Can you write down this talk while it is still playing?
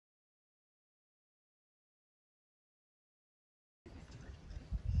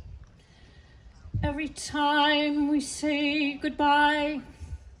Every time we say goodbye,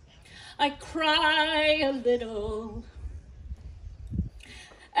 I cry a little.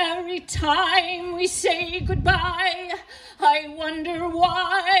 Every time we say goodbye, I wonder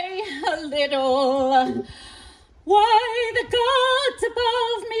why a little. Why the gods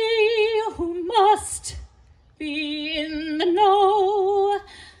above me, who must be in the know,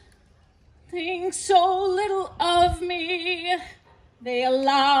 think so little of me, they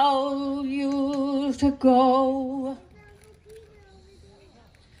allow you to go.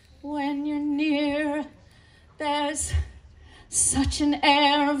 When you're near, there's such an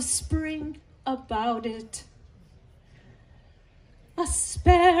air of spring about it. A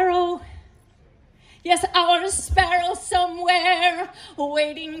sparrow, yes, our sparrow somewhere,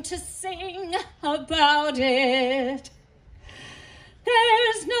 waiting to sing about it.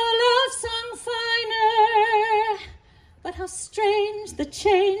 There's no love song finer, but how strange the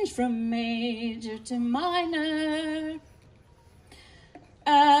change from major to minor.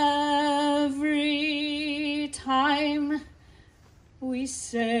 Every time we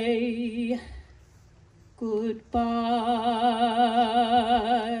say goodbye.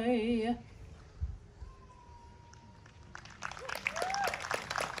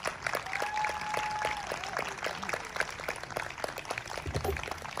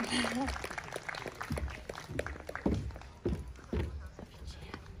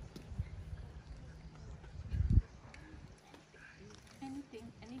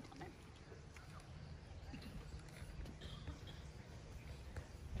 Anything, anytime.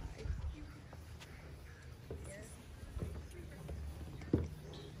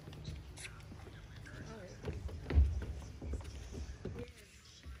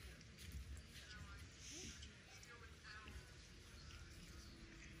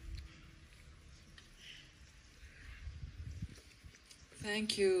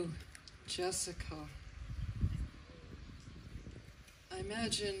 Thank you, Jessica. I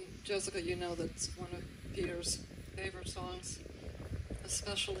imagine, Jessica, you know that's one of Peter's favorite songs,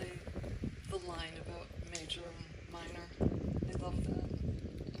 especially the line about major and minor. I love that.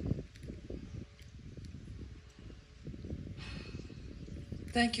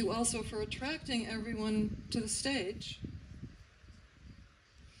 Thank you also for attracting everyone to the stage.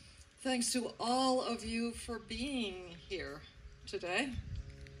 Thanks to all of you for being here today.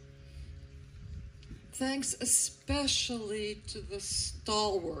 Thanks especially to the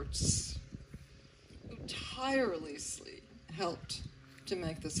stalwarts who tirelessly helped to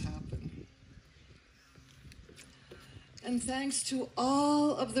make this happen. And thanks to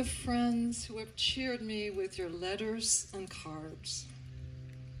all of the friends who have cheered me with your letters and cards.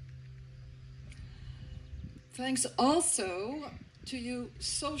 Thanks also to you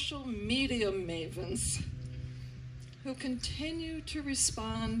social media mavens who continue to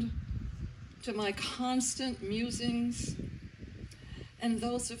respond to my constant musings, and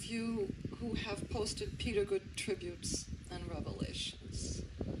those of you who have posted Peter Good tributes and revelations.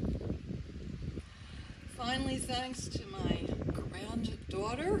 Finally, thanks to my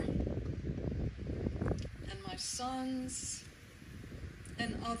granddaughter and my sons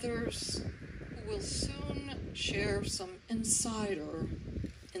and others who will soon share some insider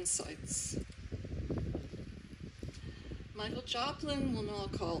insights. Michael Joplin will now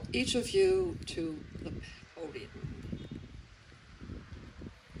call each of you to the podium.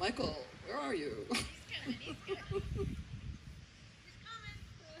 Michael, where are you? He's coming, he's coming.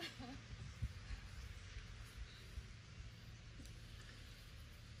 He's coming.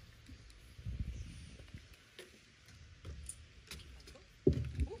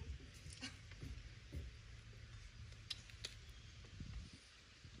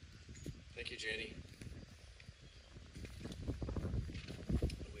 Thank you, Janie.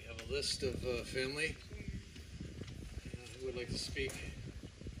 We have a list of family who would like to speak.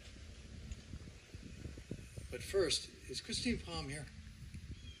 But first, is Christine Palm here?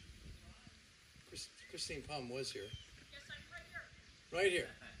 Christine Palm was here. Yes, I'm right here. Right here.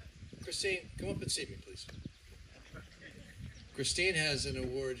 Christine, come up and see me, please. Christine has an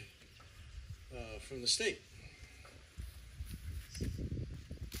award from the state.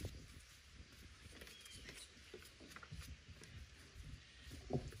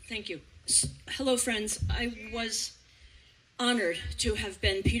 Thank you. Hello, friends. I was honored to have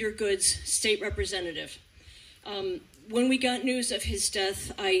been Peter Good's state representative. When we got news of his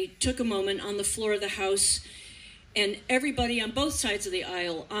death, I took a moment on the floor of the House, and everybody on both sides of the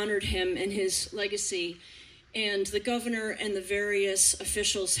aisle honored him and his legacy. And the governor and the various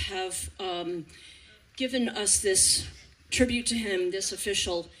officials have given us this tribute to him, this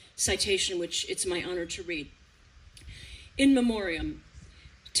official citation, which it's my honor to read. In memoriam,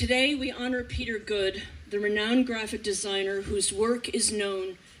 Today, we honor Peter Good, the renowned graphic designer whose work is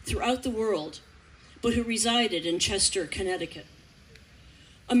known throughout the world, but who resided in Chester, Connecticut.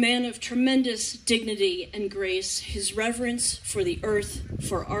 A man of tremendous dignity and grace, his reverence for the earth,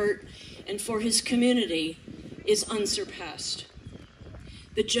 for art, and for his community is unsurpassed.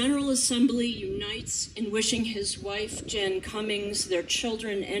 The General Assembly unites in wishing his wife, Jan Cummings, their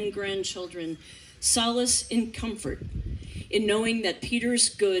children and grandchildren, solace and comfort in knowing that Peter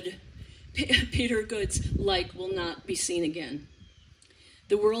Good's like will not be seen again.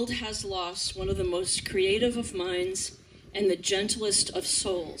 The world has lost one of the most creative of minds and the gentlest of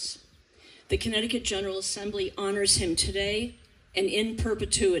souls. The Connecticut General Assembly honors him today and in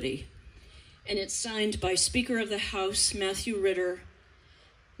perpetuity. And it's signed by Speaker of the House, Matthew Ritter,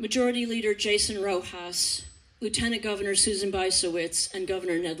 Majority Leader Jason Rojas, Lieutenant Governor Susan Bysowitz, and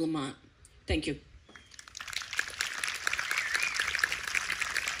Governor Ned Lamont. Thank you.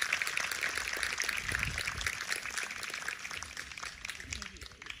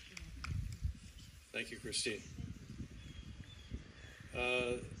 Thank you, Christine.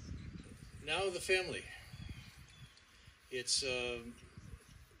 Now the family. It's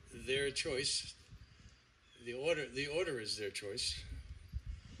their choice. The order is their choice.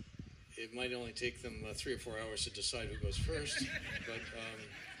 It might only take them 3 or 4 hours to decide who goes first, but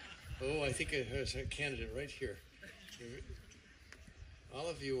I think it has a candidate right here. All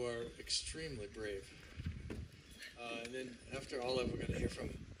of you are extremely brave. And then after Olive, we're going to hear from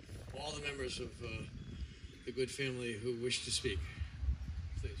all the members of the Good family who wish to speak.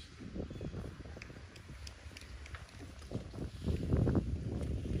 Please.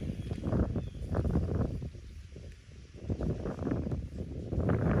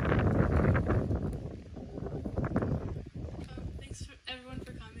 Thanks everyone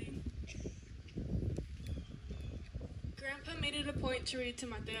for coming. Grandpa made it a point to read to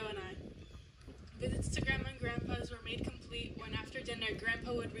Mateo and I. Visits to Grandma and Grandpa's were made complete when after dinner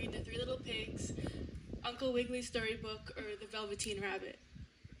Grandpa would read The Three Little Pigs, Uncle Wiggli's Storybook, or The Velveteen Rabbit.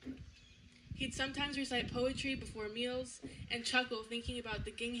 He'd sometimes recite poetry before meals and chuckle thinking about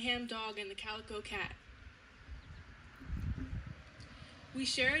the gingham dog and the calico cat. We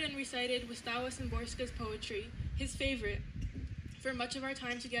shared and recited Gustavo Szymborska's poetry, his favorite, for much of our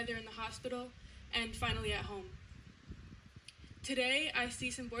time together in the hospital and finally at home. Today, I see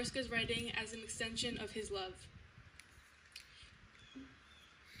Szymborska's writing as an extension of his love.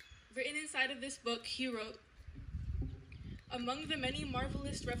 Written inside of this book, he wrote, "Among the many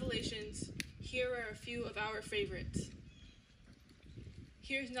marvelous revelations, here are a few of our favorites."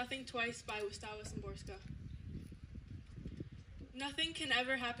 Here's Nothing Twice by Gustavo Szymborska. Nothing can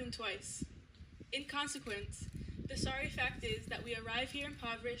ever happen twice. In consequence, the sorry fact is that we arrive here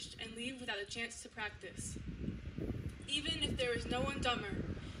impoverished and leave without a chance to practice. Even if there is no one dumber,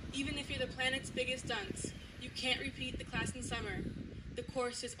 even if you're the planet's biggest dunce, you can't repeat the class in summer. The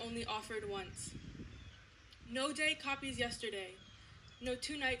course is only offered once. No day copies yesterday. No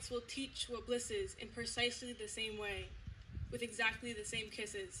 2 nights will teach what bliss is in precisely the same way, with exactly the same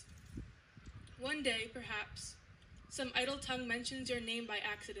kisses. One day, perhaps, some idle tongue mentions your name by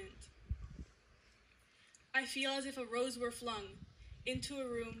accident. I feel as if a rose were flung into a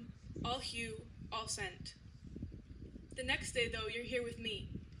room, all hue, all scent. The next day, though, you're here with me.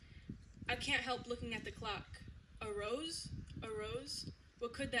 I can't help looking at the clock. A rose? A rose?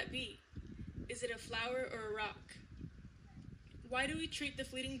 What could that be? Is it a flower or a rock? Why do we treat the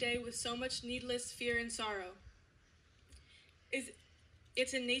fleeting day with so much needless fear and sorrow?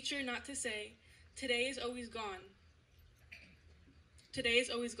 It's in nature not to say, today is always gone. Today is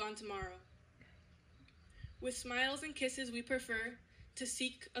always gone tomorrow. With smiles and kisses, we prefer to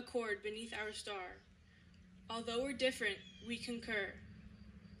seek accord beneath our star. Although we're different, we concur,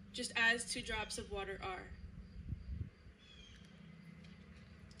 just as 2 drops of water are.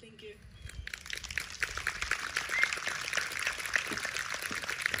 Thank you.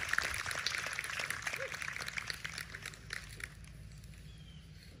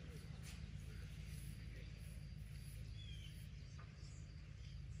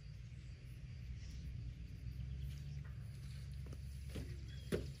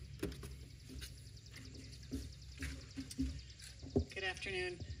 Good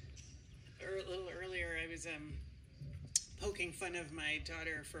afternoon. A little earlier, I was poking fun of my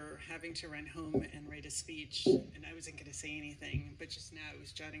daughter for having to run home and write a speech, and I wasn't going to say anything, but just now I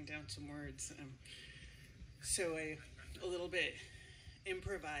was jotting down some words. So I a little bit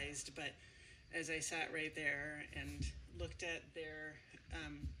improvised, but as I sat right there and looked at their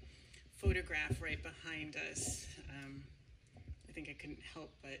photograph right behind us, I think I couldn't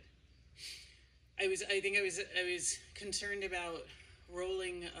help but I was concerned about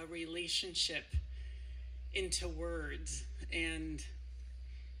rolling a relationship into words, and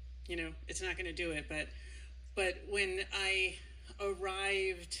it's not going to do it. But when I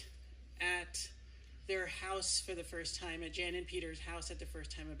arrived at their house for the first time, at Jan and Peter's house at the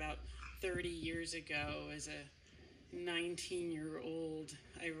first time about 30 years ago, as a 19-year-old,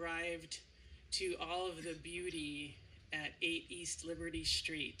 I arrived to all of the beauty at 8 East Liberty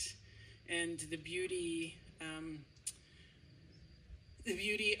Street, and the beauty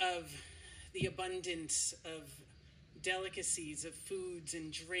of the abundance of delicacies, of foods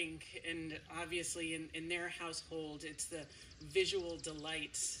and drink, and obviously in their household, it's the visual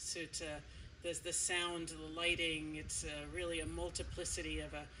delights. So there's the sound, the lighting. It's really a multiplicity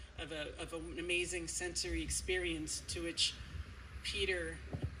of an amazing sensory experience, to which Peter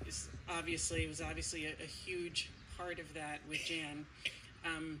was obviously a huge part of that with Jan.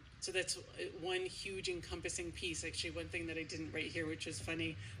 So that's one huge encompassing piece. Actually, one thing that I didn't write here, which was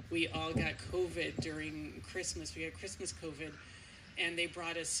funny, we all got COVID during Christmas. We got Christmas COVID, and they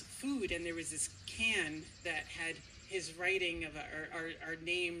brought us food, and there was this can that had his writing of our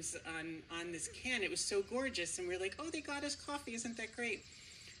names on this can. It was so gorgeous, and we were like, oh, they got us coffee. Isn't that great?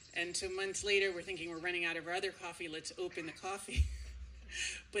 And so months later, we're thinking we're running out of our other coffee. Let's open the coffee.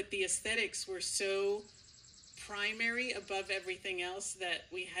 But the aesthetics were so primary above everything else that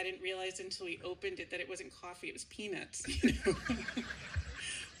we hadn't realized until we opened it that it wasn't coffee, it was peanuts.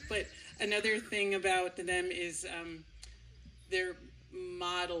 But another thing about them is their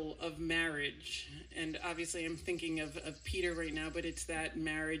model of marriage. And obviously I'm thinking of Peter right now, but it's that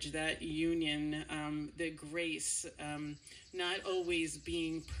marriage, that union, the grace, not always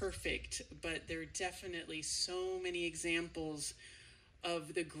being perfect, but there are definitely so many examples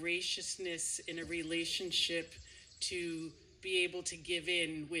of the graciousness in a relationship to be able to give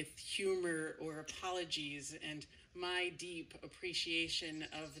in with humor or apologies, and my deep appreciation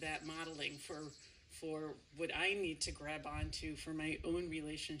of that modeling for what I need to grab onto for my own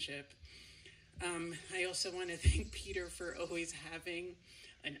relationship. I also want to thank Peter for always having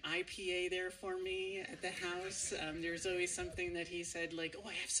an IPA there for me at the house. There's always something that he said, like, oh,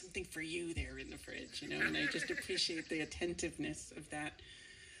 I have something for you there in the fridge, and I just appreciate the attentiveness of that.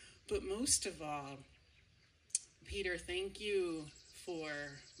 But most of all, Peter, thank you for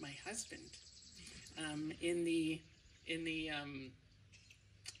my husband.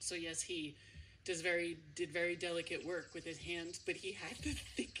 So yes, he did very delicate work with his hands, but he had the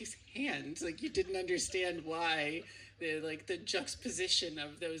thickest hands. Like, you didn't understand why. The juxtaposition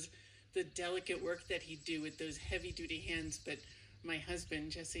of the delicate work that he'd do with those heavy-duty hands. But my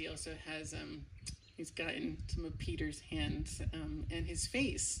husband, Jesse, also has, he's gotten some of Peter's hands and his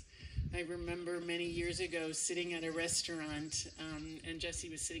face. I remember many years ago sitting at a restaurant, and Jesse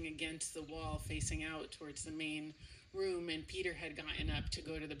was sitting against the wall facing out towards the main room, and Peter had gotten up to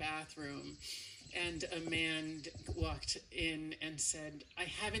go to the bathroom. And a man walked in and said, I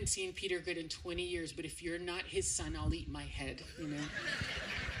haven't seen Peter Good in 20 years, but if you're not his son, I'll eat my head,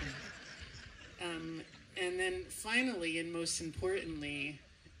 And then finally, and most importantly,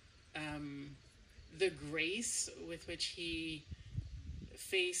 the grace with which he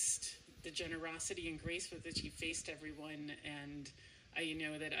faced, the generosity and grace with which he faced everyone. And I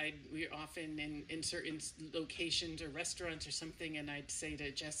know that we're often in certain locations or restaurants or something, and I'd say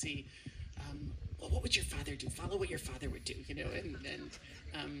to Jesse, well, what would your father do? Follow what your father would do, and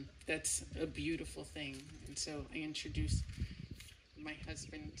that's a beautiful thing. And so I introduce my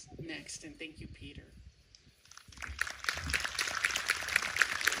husband next, and thank you, Peter.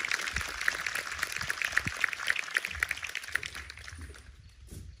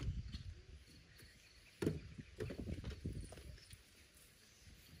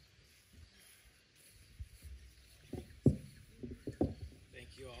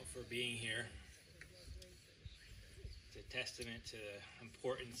 Thank you all for being here. It's a testament to the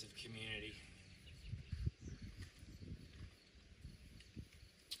importance of community.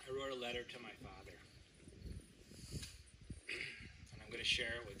 I wrote a letter to my father, and I'm going to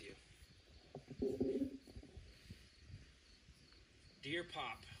share it with you. Dear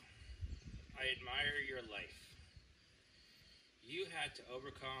Pop, I admire your life. You had to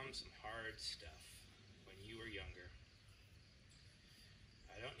overcome some hard stuff when you were younger.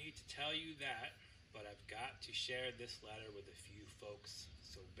 I don't need to tell you that, but I've got to share this letter with a few folks,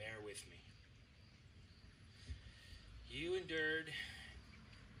 so bear with me. You endured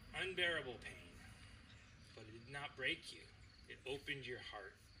unbearable pain, but it did not break you. It opened your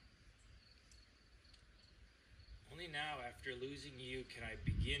heart. Only now, after losing you, can I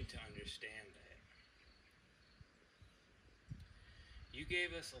begin to understand that. You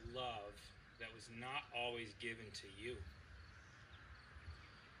gave us a love that was not always given to you.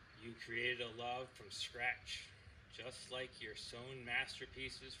 You created a love from scratch, just like your sewn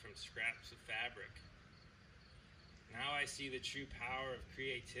masterpieces from scraps of fabric. Now I see the true power of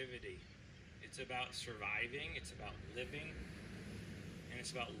creativity. It's about surviving, it's about living, and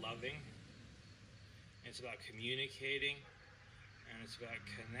it's about loving, and it's about communicating, and it's about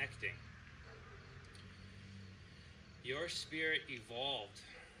connecting. Your spirit evolved,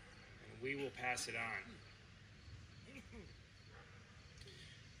 and we will pass it on.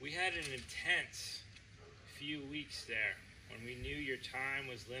 We had an intense few weeks there when we knew your time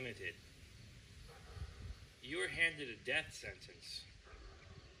was limited. You were handed a death sentence.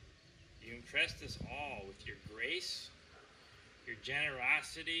 You impressed us all with your grace, your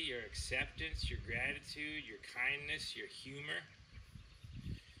generosity, your acceptance, your gratitude, your kindness, your humor.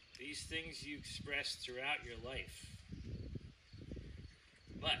 These things you expressed throughout your life.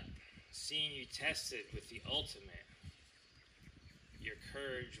 But seeing you tested with the ultimate, your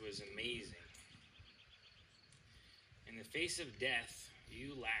courage was amazing. In the face of death,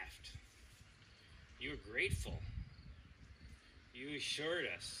 you laughed. You were grateful. You assured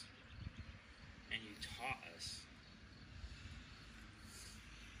us. And you taught us.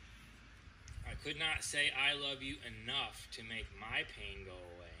 I could not say I love you enough to make my pain go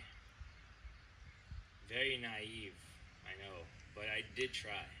away. Very naive, I know, but I did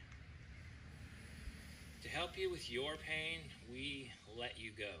try. To help you with your pain, we let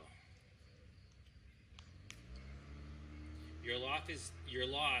you go. Your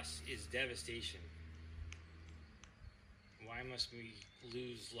loss is devastation. Why must we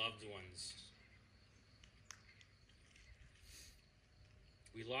lose loved ones?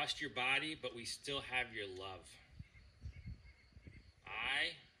 We lost your body, but we still have your love.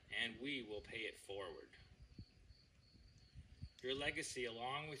 I and we will pay it forward. Your legacy,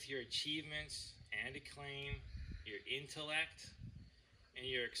 along with your achievements and acclaim, your intellect, and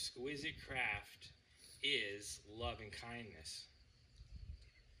your exquisite craft, is love and kindness.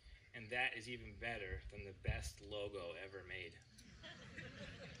 And that is even better than the best logo ever made.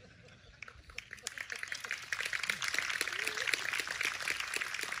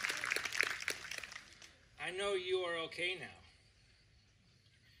 I know you are okay now.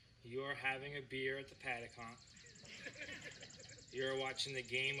 You are having a beer at the Paddock. You're watching the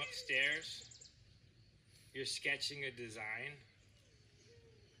game upstairs. You're sketching a design.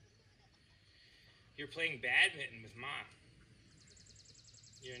 You're playing badminton with Mom.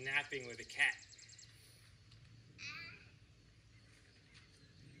 You're napping with a cat.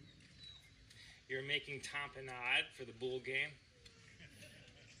 You're making tamponade for the bull game.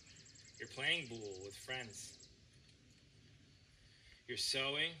 You're playing bull with friends. You're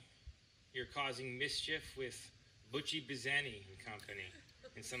sewing. You're causing mischief with Butchie Bizzeni and company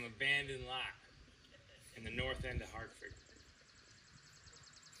in some abandoned lot in the north end of Hartford.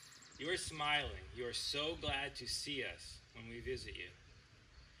 You are smiling. You are so glad to see us when we visit you.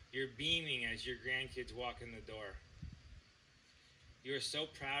 You're beaming as your grandkids walk in the door. You are so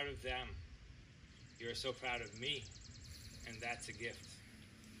proud of them. You are so proud of me, and that's a gift.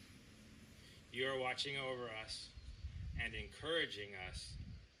 You are watching over us and encouraging us.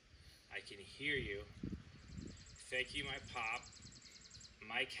 I can hear you. Thank you, my pop,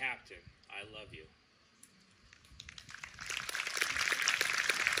 my captain. I love you.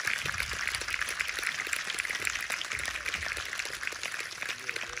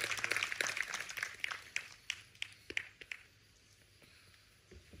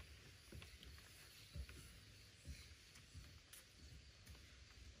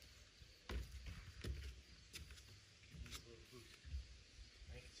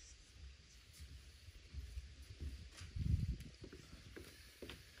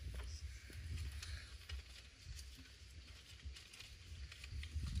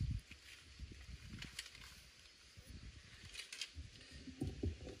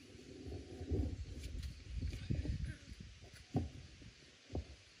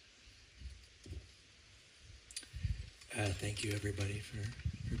 Thank you, everybody, for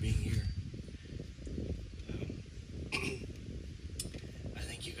being here. I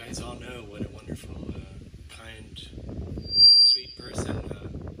think you guys all know what a wonderful, kind, sweet person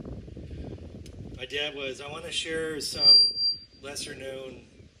my dad was. I want to share some lesser-known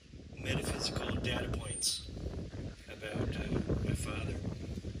metaphysical data points about my father.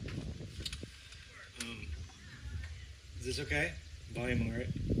 Is this okay? Volume all right?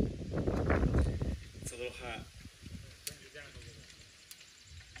 It's a little hot.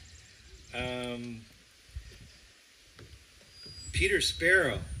 Peter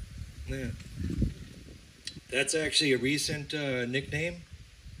Sparrow. Yeah. That's actually a recent nickname.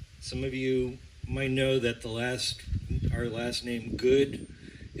 Some of you might know that our last name Good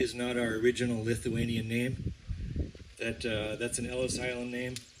is not our original Lithuanian name. That's an Ellis Island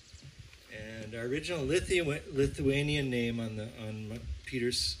name. And our original Lithuanian name on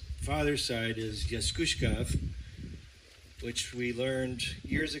Peter's father's side is Yaskushkov, which we learned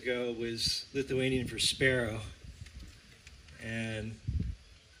years ago was Lithuanian for sparrow. And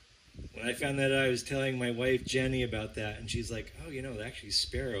when I found that out, I was telling my wife Jenny about that, and she's like, "Oh, actually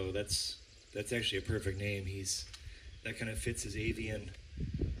Sparrow, that's actually a perfect name. That kind of fits his avian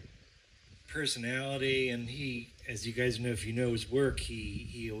personality." And he, as you guys know, if you know his work,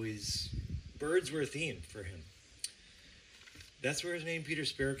 he always, birds were a theme for him. That's where his name Peter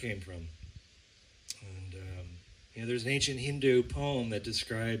Sparrow came from. And there's an ancient Hindu poem that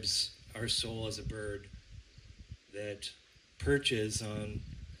describes our soul as a bird that perches on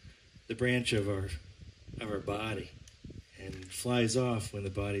the branch of our body and flies off when the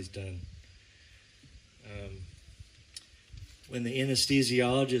body's done. When the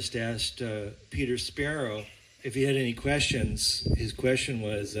anesthesiologist asked Peter Sparrow if he had any questions, his question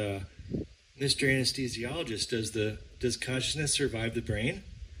was, "Mr. Anesthesiologist, does consciousness survive the brain?"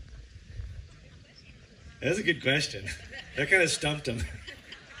 That's a good question. That kind of stumped him.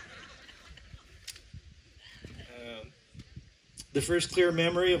 The first clear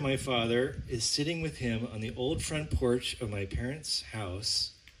memory of my father is sitting with him on the old front porch of my parents'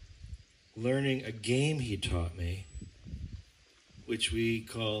 house, learning a game he taught me, which we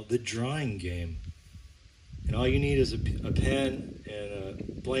call the drawing game. And all you need is a pen and a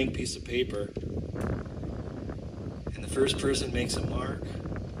blank piece of paper. And the first person makes a mark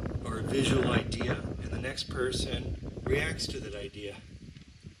or a visual idea, and the next person reacts to that idea.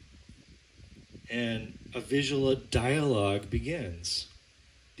 And a visual dialogue begins.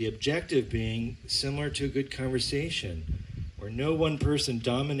 The objective being similar to a good conversation, where no one person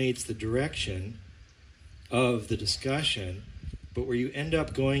dominates the direction of the discussion, but where you end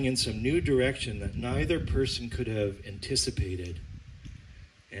up going in some new direction that neither person could have anticipated.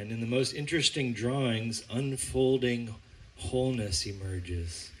 And in the most interesting drawings, unfolding wholeness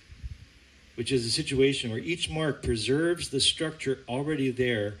emerges, which is a situation where each mark preserves the structure already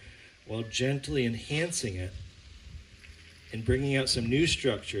there while gently enhancing it and bringing out some new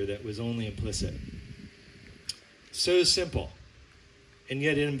structure that was only implicit. So simple, and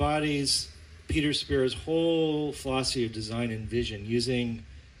yet it embodies Peter Sparrow's whole philosophy of design and vision, using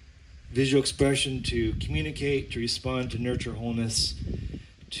visual expression to communicate, to respond, to nurture wholeness,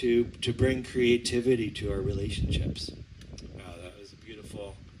 to bring creativity to our relationships. Wow, that was a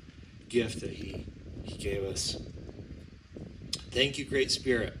beautiful gift that he gave us. Thank you, Great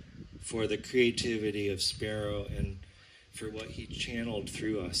Spirit, for the creativity of Sparrow and for what he channeled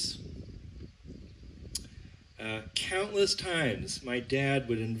through us. Countless times, my dad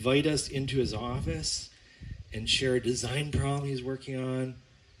would invite us into his office and share a design problem he's working on,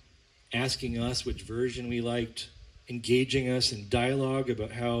 asking us which version we liked, engaging us in dialogue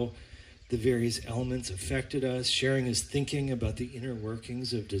about how the various elements affected us, sharing his thinking about the inner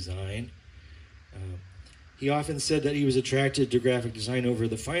workings of design. He often said that he was attracted to graphic design over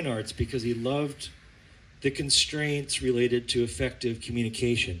the fine arts because he loved the constraints related to effective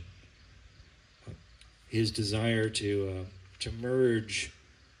communication. His desire to merge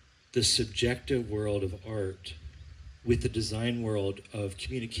the subjective world of art with the design world of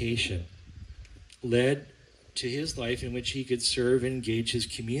communication led to his life in which he could serve and engage his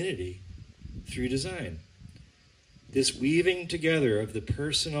community through design. This weaving together of the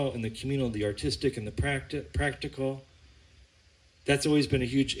personal and the communal, the artistic and the practical, that's always been a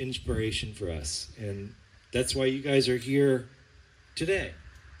huge inspiration for us. And that's why you guys are here today.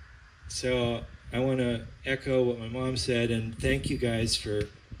 So I want to echo what my mom said and thank you guys for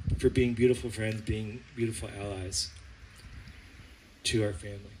being beautiful friends, being beautiful allies to our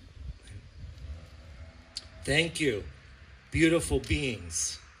family. Thank you, beautiful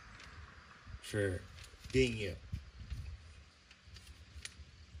beings, for being you.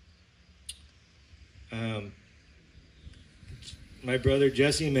 My brother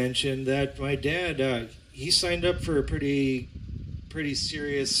Jesse mentioned that my dad, he signed up for a pretty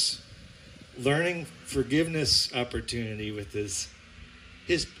serious learning forgiveness opportunity with his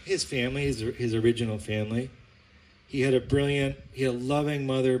family, his original family. He had a loving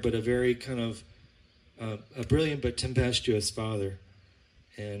mother, but a very kind of a brilliant but tempestuous father,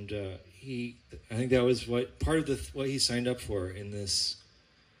 and I think that was what he signed up for in this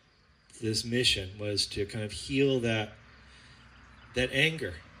mission, was to kind of heal that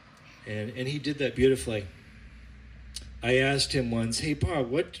anger, and he did that beautifully. I asked him once, "Hey, Pa,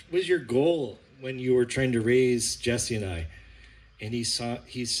 what was your goal when you were trying to raise Jesse and I?" And he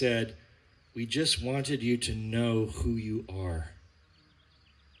said, "We just wanted you to know who you are."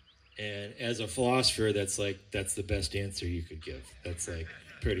 And as a philosopher, that's the best answer you could give. That's like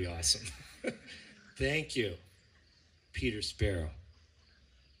pretty awesome. Thank you, Peter Sparrow,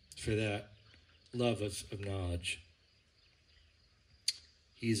 for that love of knowledge.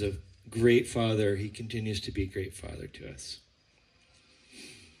 He's a great father. He continues to be a great father to us.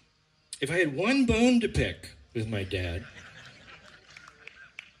 If I had one bone to pick with my dad,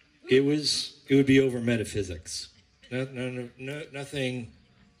 it would be over metaphysics. Nothing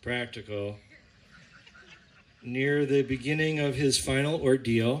practical. Near the beginning of his final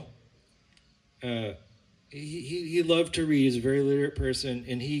ordeal, he loved to read. He's a very literate person,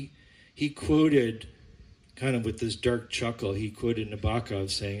 and he quoted, kind of with this dark chuckle, he quoted Nabokov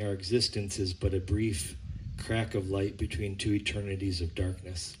saying, "Our existence is but a brief crack of light between two eternities of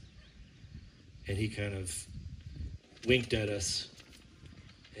darkness." And he kind of winked at us.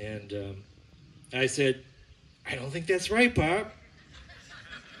 And I said, "I don't think that's right, Pop.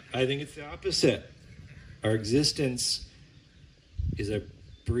 I think it's the opposite. Our existence is a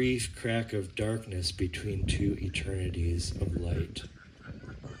brief crack of darkness between two eternities of light."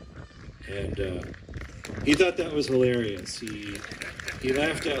 And he thought that was hilarious. He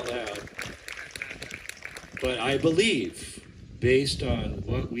laughed out loud. But I believe, based on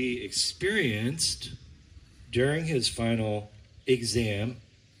what we experienced during his final exam,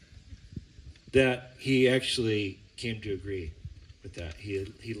 that he actually came to agree with that.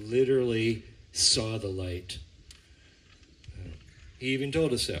 He literally saw the light. He even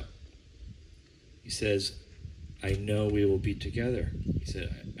told us so. He says, "I know we will be together." He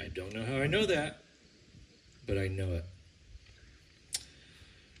said, I don't know how I know that, but I know it.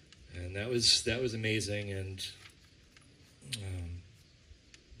 And that was amazing. And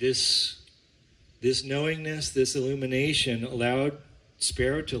this knowingness, this illumination allowed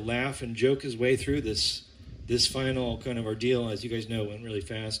Sparrow to laugh and joke his way through this final kind of ordeal. As you guys know, it went really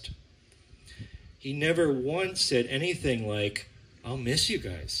fast. He never once said anything like, "I'll miss you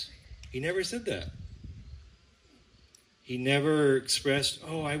guys." He never said that. He never expressed,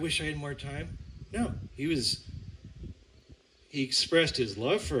 "Oh, I wish I had more time." No, he expressed his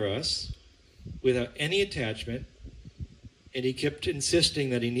love for us without any attachment, and he kept insisting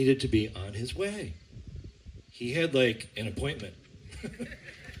that he needed to be on his way. He had like an appointment.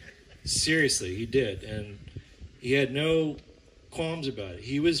 Seriously, he did. And he had no qualms about it.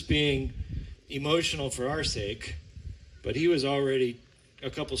 He was being emotional for our sake, but he was already a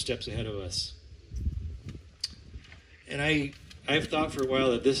couple steps ahead of us. And I've thought for a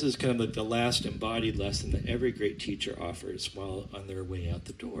while that this is kind of like the last embodied lesson that every great teacher offers while on their way out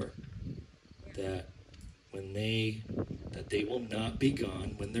the door. That they will not be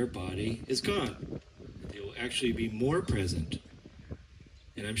gone when their body is gone. They will actually be more present.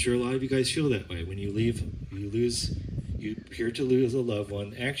 And I'm sure a lot of you guys feel that way. When you leave, you appear to lose a loved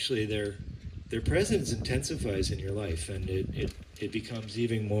one. Actually, their presence intensifies in your life, and it becomes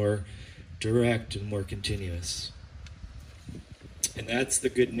even more direct and more continuous. And that's the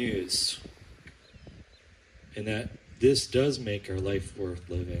good news. And that this does make our life worth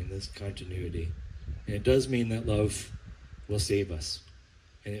living, this continuity. And it does mean that love will save us,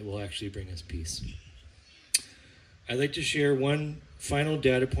 and it will actually bring us peace. I'd like to share one final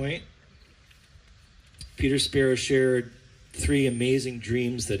data point. Peter Sparrow shared 3 amazing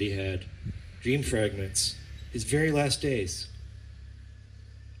dreams that he had, dream fragments, his very last days.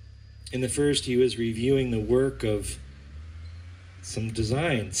 In the first, he was reviewing the work of some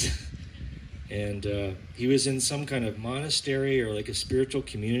designs. And he was in some kind of monastery or like a spiritual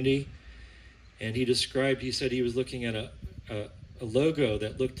community. And he said he was looking at a logo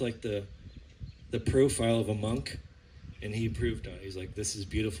that looked like the profile of a monk. And he approved on it. He's like, "This is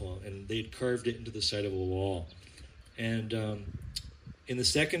beautiful." And they'd carved it into the side of a wall. And in the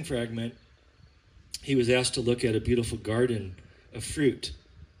second fragment, he was asked to look at a beautiful garden of fruit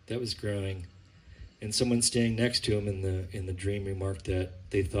that was growing. And someone standing next to him in the dream remarked that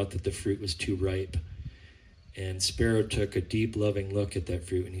they thought that the fruit was too ripe. And Sparrow took a deep, loving look at that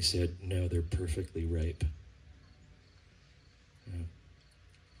fruit, and he said, "No, they're perfectly ripe."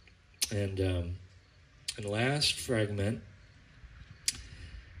 And in the last fragment,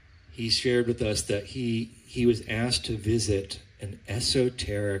 he shared with us that he was asked to visit an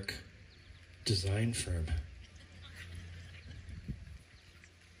esoteric design firm.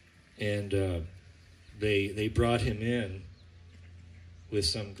 And they brought him in with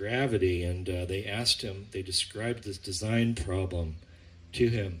some gravity, and they described this design problem to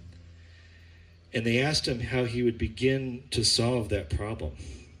him. And they asked him how he would begin to solve that problem.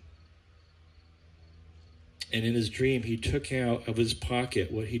 And in his dream, he took out of his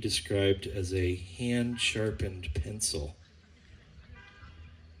pocket what he described as a hand-sharpened pencil.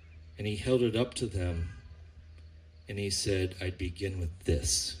 And he held it up to them, and he said, I'd begin with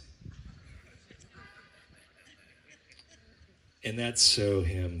this. And that's so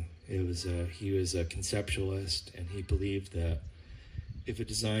him. He was a conceptualist, and he believed that if a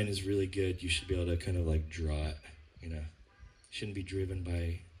design is really good, you should be able to kind of like draw it, you know. Shouldn't be driven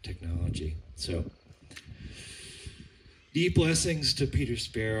by technology. So, deep blessings to Peter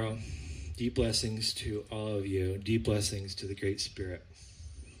Sparrow. Deep blessings to all of you. Deep blessings to the Great Spirit.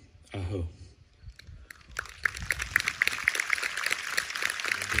 Aho.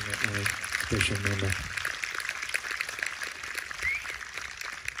 My special member.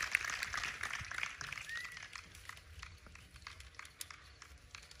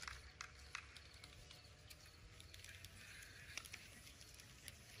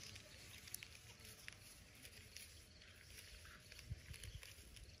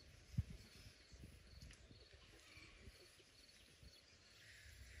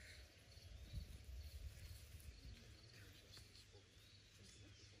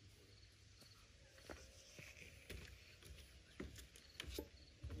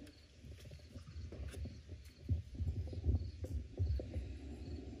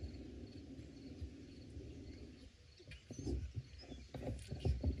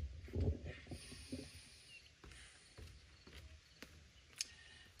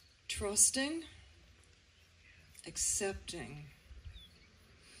 Trusting, accepting,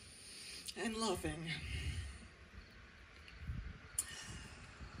 and loving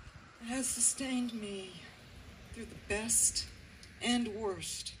has sustained me through the best and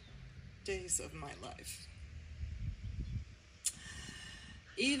worst days of my life.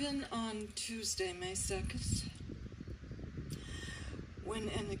 Even on Tuesday, May 2nd, when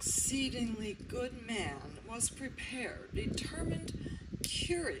an exceedingly good man was prepared, determined,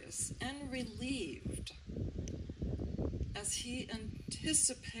 curious, and relieved as he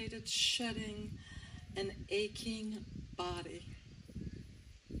anticipated shedding an aching body.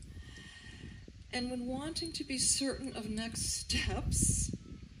 And when wanting to be certain of next steps,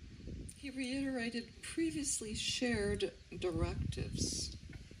 he reiterated previously shared directives.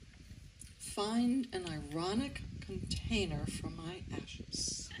 Find an ironic container for my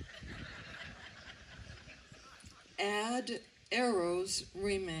ashes. Add Arrow's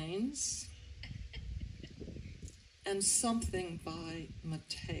remains and something by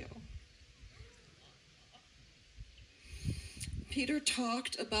Mateo. Peter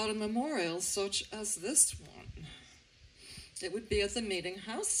talked about a memorial such as this one. It would be at the meeting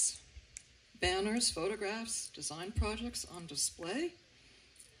house, banners, photographs, design projects on display,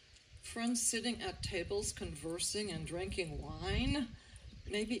 friends sitting at tables conversing and drinking wine,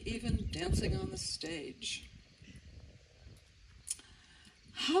 maybe even dancing on the stage.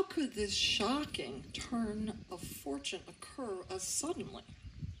 How could this shocking turn of fortune occur as suddenly?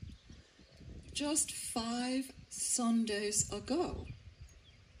 Just 5 Sundays ago,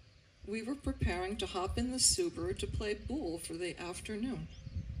 we were preparing to hop in the Subaru to play pool for the afternoon.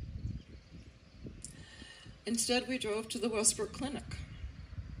 Instead, we drove to the Westbrook Clinic.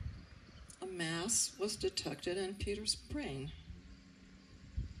 A mass was detected in Peter's brain.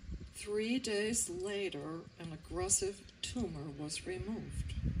 3 days later, an aggressive tumor was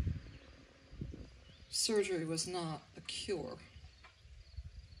removed. Surgery was not a cure.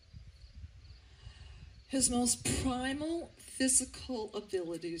 His most primal physical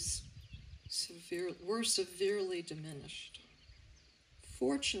abilities were severely diminished.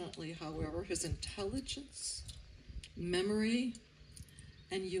 Fortunately, however, his intelligence, memory,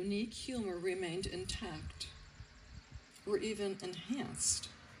 and unique humor remained intact, or even enhanced.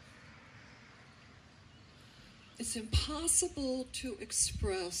 It's impossible to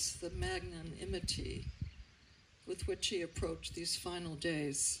express the magnanimity with which he approached these final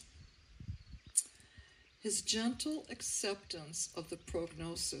days. His gentle acceptance of the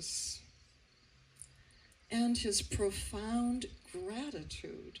prognosis and his profound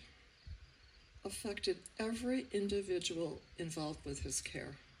gratitude affected every individual involved with his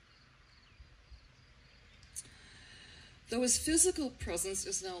care. Though his physical presence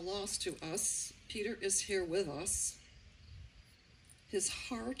is now lost to us, Peter is here with us. His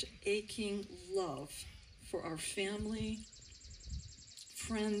heart-aching love for our family,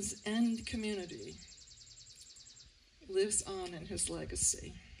 friends, and community lives on in his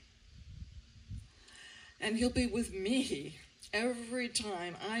legacy. And he'll be with me every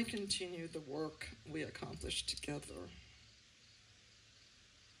time I continue the work we accomplished together.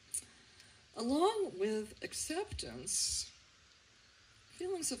 Along with acceptance,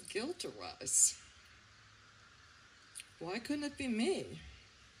 feelings of guilt arise. Why couldn't it be me?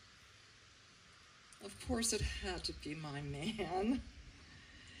 Of course it had to be my man.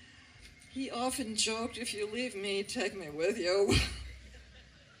 He often joked, if you leave me, take me with you.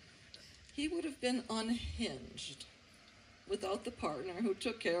 He would have been unhinged without the partner who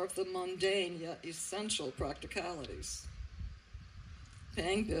took care of the mundane yet essential practicalities.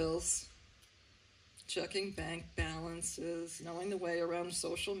 Paying bills, checking bank balances, knowing the way around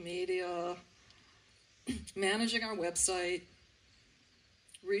social media, managing our website,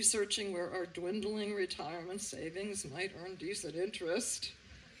 researching where our dwindling retirement savings might earn decent interest.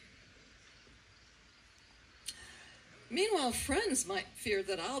 Meanwhile, friends might fear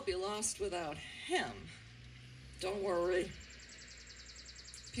that I'll be lost without him. Don't worry.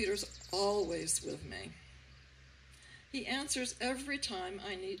 Peter's always with me. He answers every time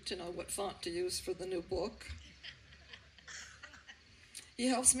I need to know what font to use for the new book. He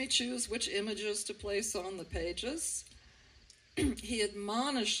helps me choose which images to place on the pages. He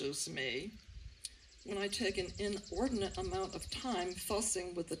admonishes me when I take an inordinate amount of time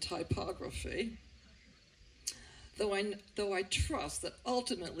fussing with the typography. Though I trust that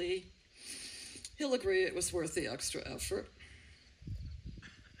ultimately he'll agree it was worth the extra effort.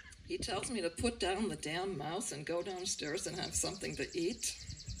 He tells me to put down the damn mouse and go downstairs and have something to eat.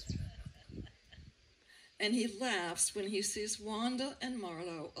 And he laughs when he sees Wanda and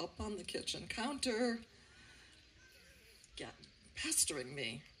Marlo up on the kitchen counter, pestering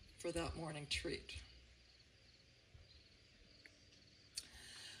me for that morning treat.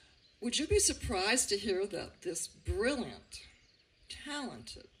 Would you be surprised to hear that this brilliant,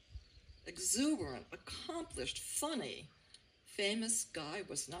 talented, exuberant, accomplished, funny, famous guy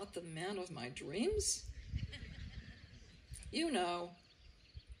was not the man of my dreams? You know,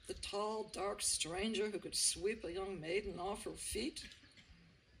 the tall, dark stranger who could sweep a young maiden off her feet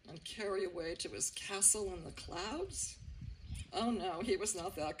and carry away to his castle in the clouds? Oh no, he was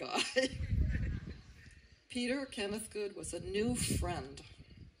not that guy. Peter Kenneth Good was a new friend,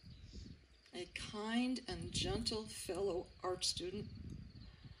 a kind and gentle fellow art student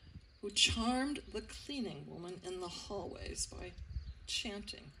who charmed the cleaning woman in the hallways by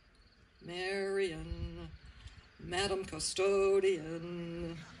chanting, "Marian, Madam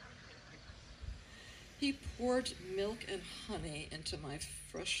Custodian." He poured milk and honey into my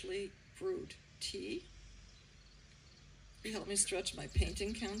freshly brewed tea. He helped me stretch my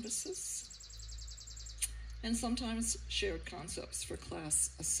painting canvases and sometimes shared concepts for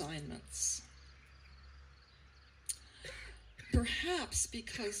class assignments. Perhaps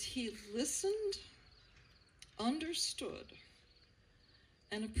because he listened, understood,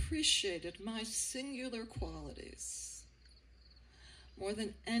 and appreciated my singular qualities more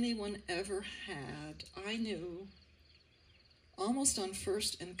than anyone ever had, I knew, almost on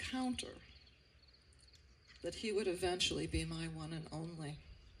first encounter, that he would eventually be my one and only.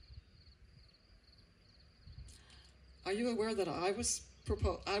 Are you aware that I was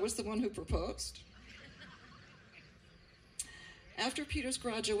the one who proposed? After Peter's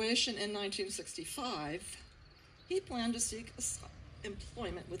graduation in 1965, he planned to seek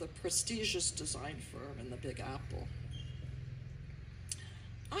employment with a prestigious design firm in the Big Apple.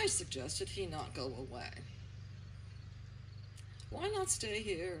 I suggested he not go away. Why not stay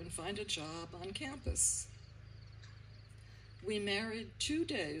here and find a job on campus? We married 2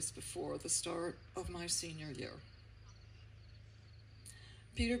 days before the start of my senior year.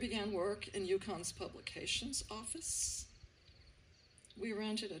 Peter began work in UConn's publications office. We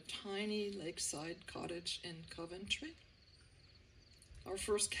rented a tiny lakeside cottage in Coventry. Our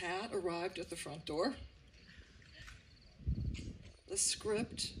first cat arrived at the front door. The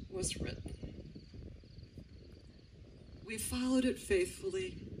script was written. We followed it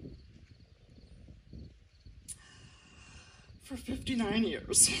faithfully for 59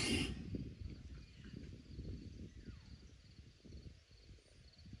 years.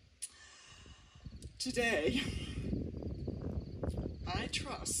 Today, I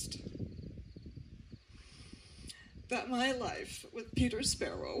trust that my life with Peter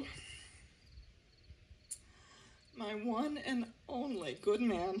Sparrow, my one and only good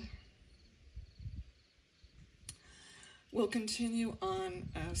man, will continue on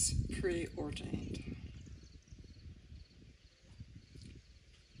as preordained.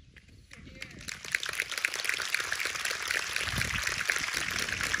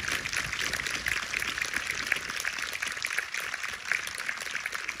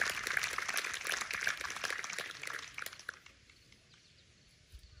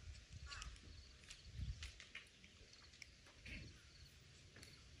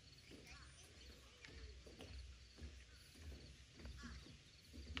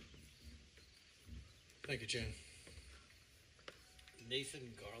 Thank you, Jen.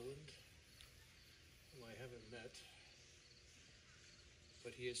 Nathan Garland, whom I haven't met.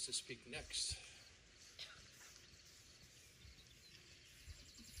 but he is to speak next.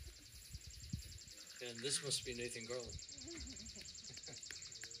 And this must be Nathan Garland.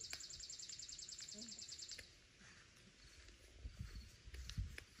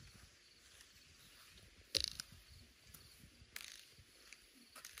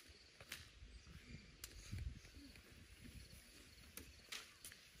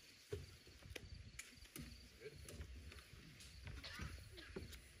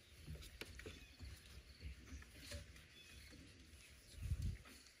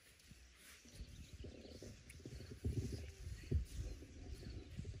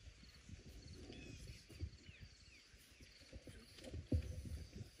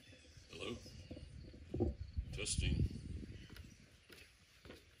 Hello? Testing.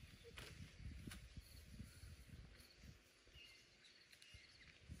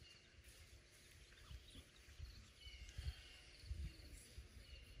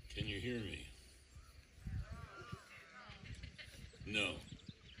 Can you hear me? No.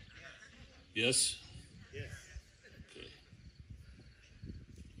 Yes? Yes. Okay.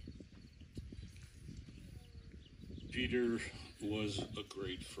 Peter was a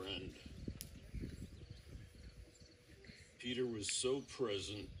great friend. Peter was so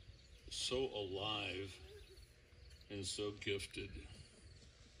present, so alive, and so gifted.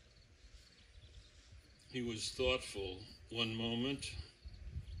 He was thoughtful one moment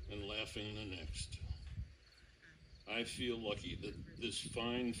and laughing the next. I feel lucky that this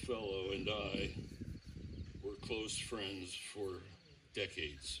fine fellow and I were close friends for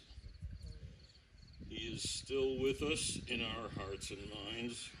decades. He is still with us in our hearts and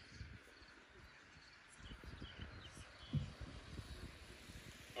minds.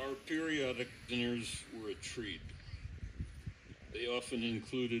 Our periodic dinners were a treat. They often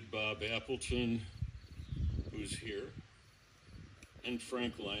included Bob Appleton, who's here, and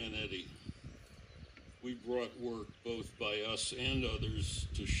Frank Lionetti. We brought work both by us and others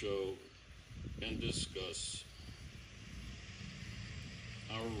to show and discuss.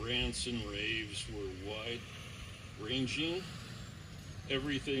 Our rants and raves were wide-ranging.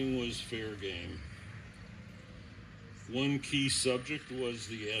 Everything was fair game. One key subject was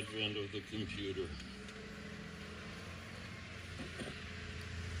the advent of the computer.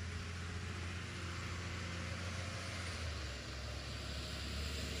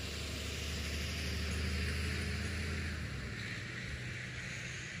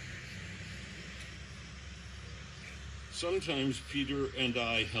 Sometimes Peter and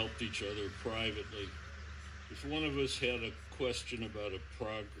I helped each other privately. If one of us had a question about a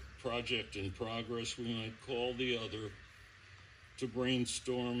project in progress, we might call the other to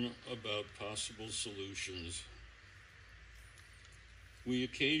brainstorm about possible solutions. We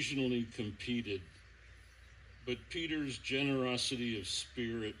occasionally competed, but Peter's generosity of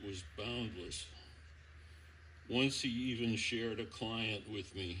spirit was boundless. Once he even shared a client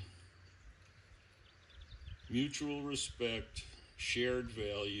with me. Mutual respect, shared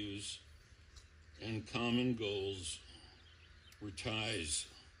values, and common goals were ties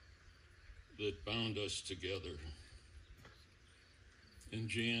that bound us together. And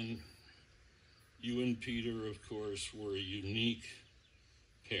Jan, you and Peter, of course, were a unique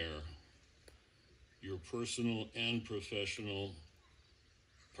pair. Your personal and professional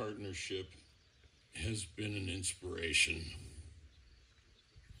partnership has been an inspiration.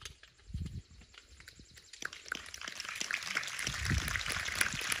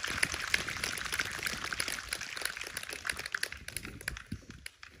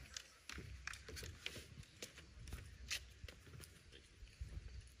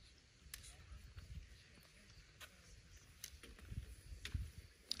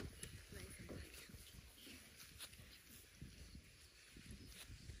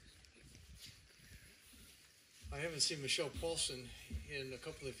 I haven't seen Michelle Paulson in a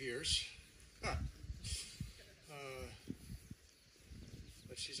couple of years. But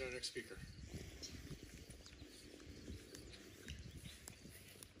she's our next speaker.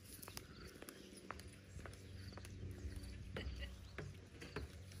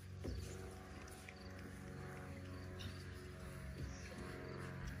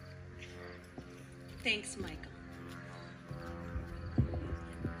 Thanks, Michael.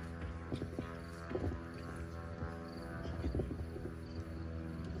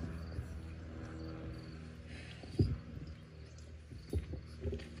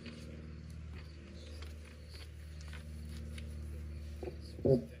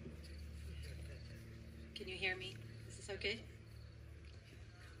 Can you hear me? Is this okay?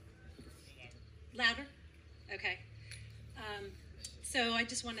 Louder? Okay. So I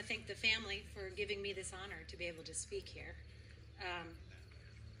just want to thank the family for giving me this honor to be able to speak here.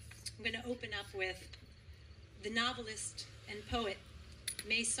 I'm going to open up with the novelist and poet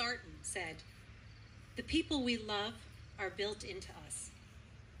May Sarton said, "The people we love are built into us.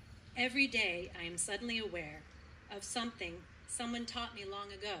 Every day I am suddenly aware of something someone taught me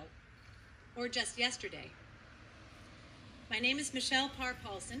long ago, or just yesterday." My name is Michelle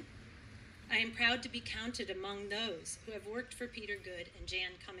Parr-Paulson. I am proud to be counted among those who have worked for Peter Good and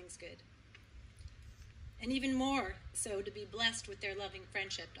Jan Cummings-Good, and even more so to be blessed with their loving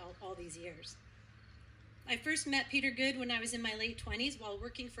friendship all these years. I first met Peter Good when I was in my late 20s while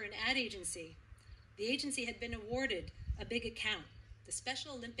working for an ad agency. The agency had been awarded a big account, the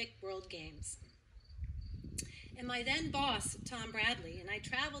Special Olympic World Games. And my then boss, Tom Bradley, and I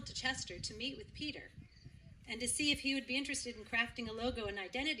traveled to Chester to meet with Peter and to see if he would be interested in crafting a logo and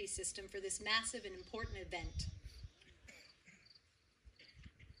identity system for this massive and important event.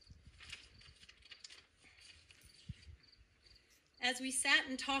 As we sat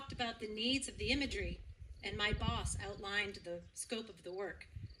and talked about the needs of the imagery, and my boss outlined the scope of the work,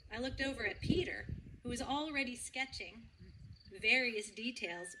 I looked over at Peter, who was already sketching various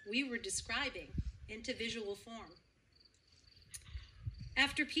details we were describing into visual form.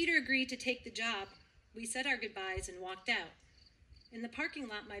 After Peter agreed to take the job, we said our goodbyes and walked out. In the parking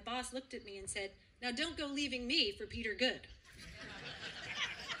lot, my boss looked at me and said, "Now don't go leaving me for Peter Good."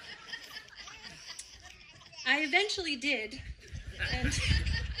 I eventually did, and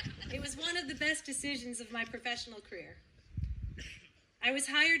it was one of the best decisions of my professional career. I was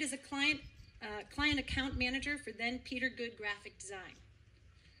hired as a client account manager for then Peter Good Graphic Design.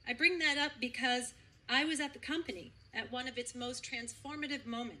 I bring that up because I was at the company at one of its most transformative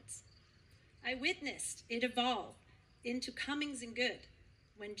moments. I witnessed it evolve into Cummings and Good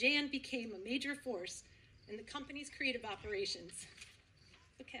when Jan became a major force in the company's creative operations.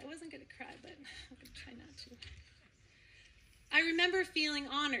 Okay, I wasn't going to cry, but I'm going to try not to. I remember feeling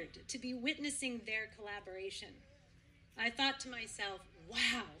honored to be witnessing their collaboration. I thought to myself,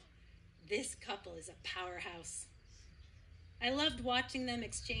 wow, this couple is a powerhouse. I loved watching them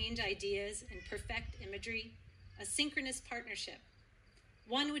exchange ideas and perfect imagery, a synchronous partnership.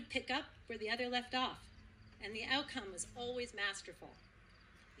 One would pick up where the other left off, and the outcome was always masterful.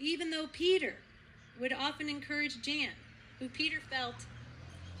 Even though Peter would often encourage Jan, who Peter felt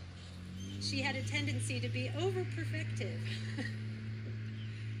she had a tendency to be over-perfective.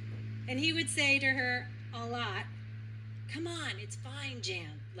 And he would say to her a lot, "Come on, it's fine,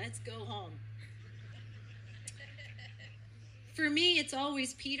 Jan, let's go home." For me, it's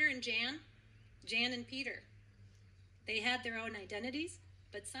always Peter and Jan and Peter. They had their own identities,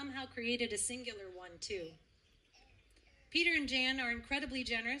 but somehow created a singular one too. Peter and Jan are incredibly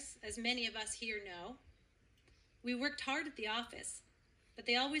generous, as many of us here know. We worked hard at the office, but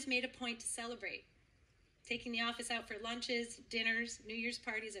they always made a point to celebrate, taking the office out for lunches, dinners, New Year's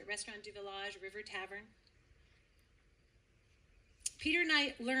parties at Restaurant du Village, River Tavern. Peter and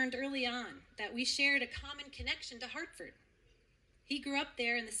I learned early on that we shared a common connection to Hartford. He grew up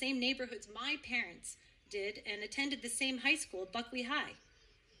there in the same neighborhoods my parents did and attended the same high school, Buckley High,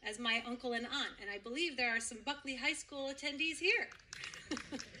 as my uncle and aunt. And I believe there are some Buckley High School attendees here.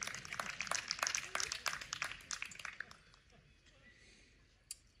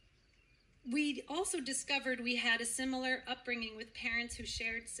 We also discovered we had a similar upbringing with parents who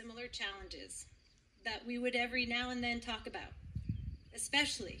shared similar challenges that we would every now and then talk about,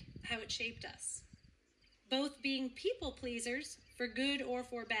 especially how it shaped us, both being people pleasers for good or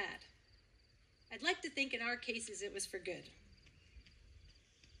for bad. I'd like to think in our cases it was for good.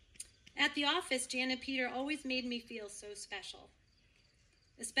 At the office, Jan and Peter always made me feel so special,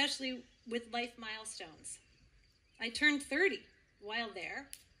 especially with life milestones. I turned 30 while there,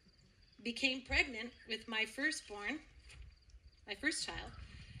 became pregnant with my first child,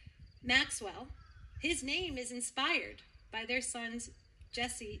 Maxwell. His name is inspired by their son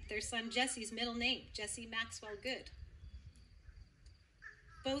Jesse's middle name, Jesse Maxwell Good.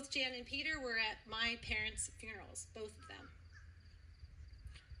 Both Jan and Peter were at my parents' funerals, both of them.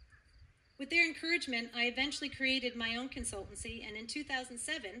 With their encouragement, I eventually created my own consultancy, and in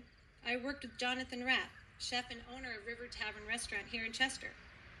 2007, I worked with Jonathan Rapp, chef and owner of River Tavern Restaurant here in Chester.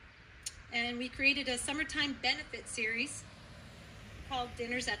 And we created a summertime benefit series called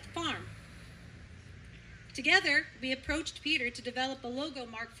Dinners at the Farm. Together, we approached Peter to develop a logo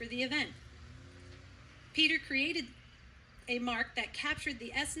mark for the event. Peter created a mark that captured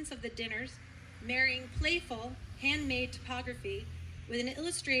the essence of the dinners, marrying playful, handmade topography with an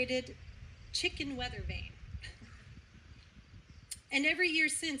illustrated chicken weather vane. And every year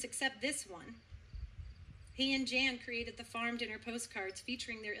since, except this one, he and Jan created the farm dinner postcards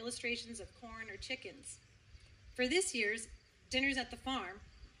featuring their illustrations of corn or chickens. For this year's Dinners at the Farm,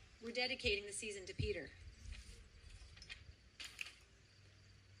 we're dedicating the season to Peter.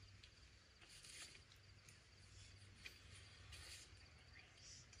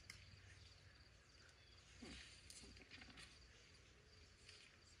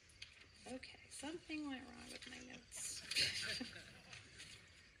 Okay, something went wrong with my notes.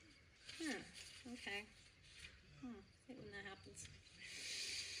 Okay. Hate when that happens.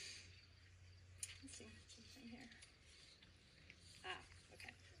 Let's see, something here.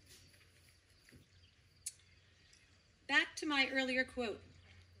 Okay. Back to my earlier quote.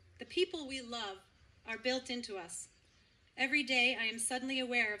 The people we love are built into us. Every day I am suddenly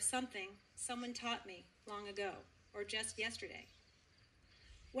aware of something someone taught me long ago, or just yesterday.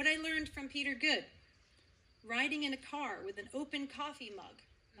 What I learned from Peter Good, riding in a car with an open coffee mug,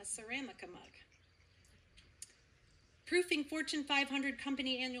 a Ceramica mug, proofing Fortune 500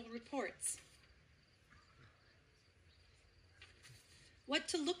 company annual reports, what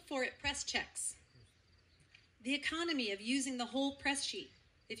to look for at press checks, the economy of using the whole press sheet.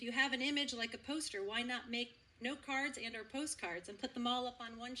 If you have an image like a poster, why not make note cards and or postcards and put them all up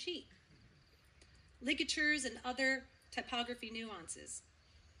on one sheet? Ligatures and other typography nuances.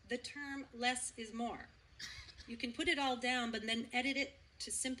 The term less is more. You can put it all down, but then edit it to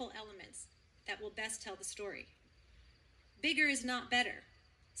simple elements that will best tell the story. Bigger is not better.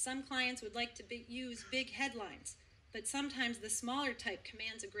 Some clients would like to use big headlines, but sometimes the smaller type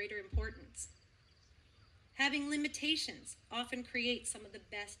commands a greater importance. Having limitations often creates some of the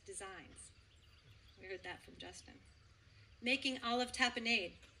best designs. We heard that from Justin. Making olive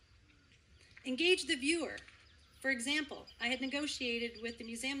tapenade. Engage the viewer. For example, I had negotiated with the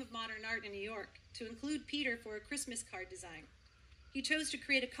Museum of Modern Art in New York to include Peter for a Christmas card design. He chose to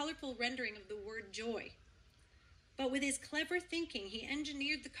create a colorful rendering of the word joy. But with his clever thinking, he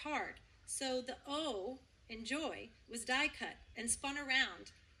engineered the card so the O in joy was die cut and spun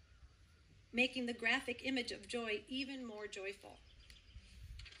around, making the graphic image of joy even more joyful.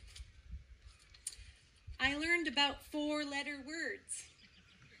 I learned about 4-letter words.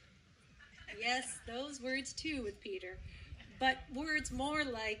 Yes, those words too with Peter, but words more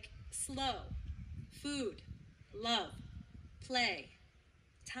like slow, food, love, play,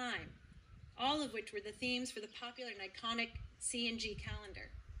 time, all of which were the themes for the popular and iconic C&G calendar.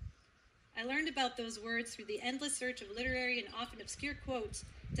 I learned about those words through the endless search of literary and often obscure quotes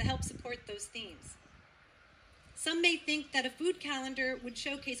to help support those themes. Some may think that a food calendar would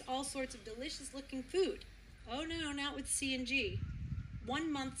showcase all sorts of delicious-looking food. Oh no, not with C&G.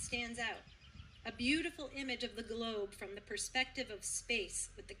 1 month stands out. A beautiful image of the globe from the perspective of space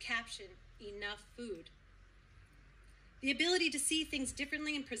with the caption, "Enough food." The ability to see things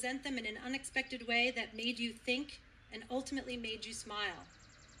differently and present them in an unexpected way that made you think and ultimately made you smile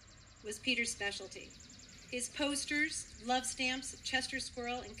was Peter's specialty. His posters, love stamps, Chester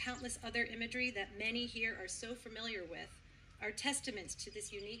squirrel, and countless other imagery that many here are so familiar with are testaments to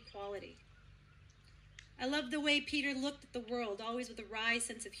this unique quality. I love the way Peter looked at the world, always with a wry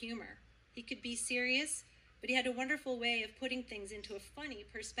sense of humor. He could be serious, but he had a wonderful way of putting things into a funny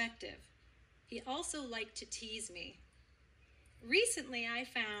perspective. He also liked to tease me. Recently, I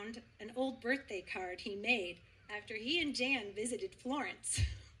found an old birthday card he made after he and Jan visited Florence,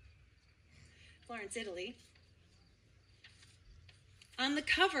 Italy. On the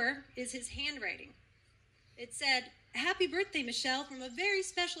cover is his handwriting. It said, "Happy birthday, Michelle, from a very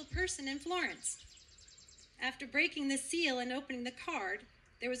special person in Florence." After breaking the seal and opening the card,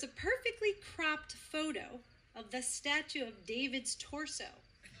 there was a perfectly cropped photo of the statue of David's torso,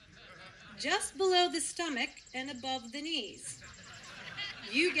 just below the stomach and above the knees.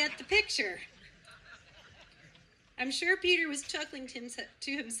 You get the picture. I'm sure Peter was chuckling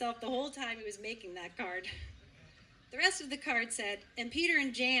to himself the whole time he was making that card. The rest of the card said, "And Peter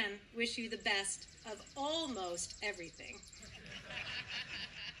and Jan wish you the best of almost everything."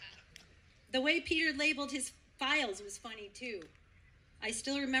 The way Peter labeled his files was funny too. I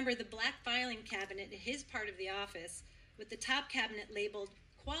still remember the black filing cabinet in his part of the office with the top cabinet labeled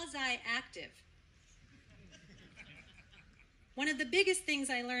quasi-active. One of the biggest things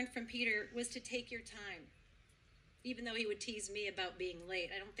I learned from Peter was to take your time. Even though he would tease me about being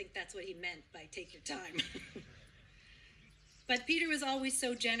late, I don't think that's what he meant by take your time. But Peter was always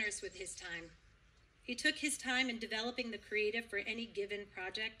so generous with his time. He took his time in developing the creative for any given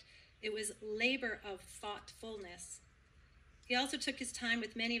project. It was labor of thoughtfulness. He also took his time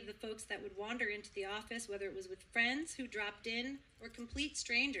with many of the folks that would wander into the office, whether it was with friends who dropped in or complete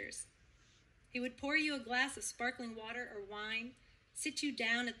strangers. He would pour you a glass of sparkling water or wine, sit you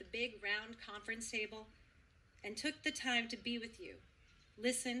down at the big round conference table, and took the time to be with you,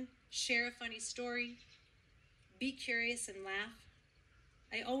 listen, share a funny story, be curious and laugh.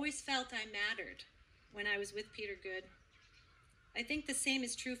 I always felt I mattered when I was with Peter Good. I think the same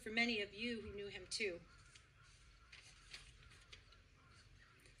is true for many of you who knew him too.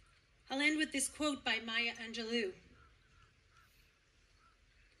 I'll end with this quote by Maya Angelou.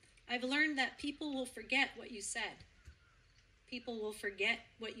 I've learned that people will forget what you said. People will forget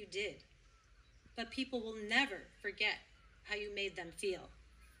what you did. But people will never forget how you made them feel.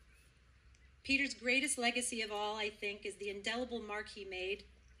 Peter's greatest legacy of all, I think, is the indelible mark he made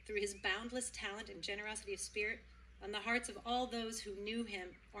through his boundless talent and generosity of spirit on the hearts of all those who knew him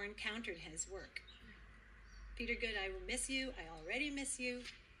or encountered his work. Peter Good, I will miss you. I already miss you.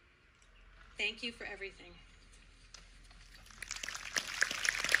 Thank you for everything.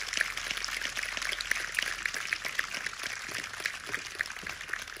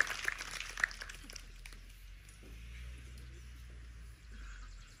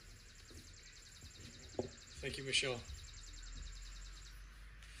 Thank you, Michelle.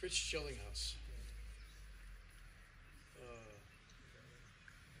 Fritz Schellinghaus.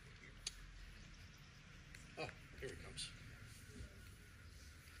 Here he comes.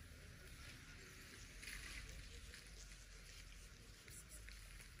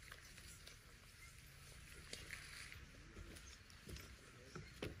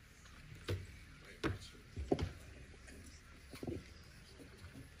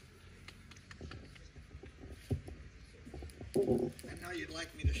 I know you'd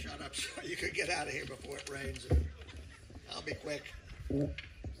like me to shut up so you could get out of here before it rains. I'll be quick.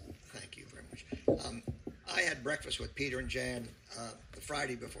 Thank you very much. I had breakfast with Peter and Jan the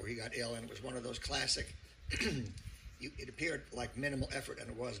Friday before he got ill, and it was one of those classic, it appeared like minimal effort, and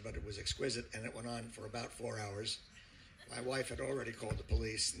it was, but it was exquisite, and it went on for about 4 hours. My wife had already called the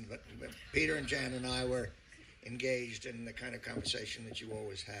police, but Peter and Jan and I were engaged in the kind of conversation that you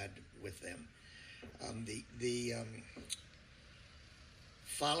always had with them.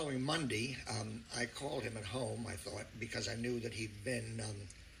 Following Monday, I called him at home, I thought, because I knew that he'd been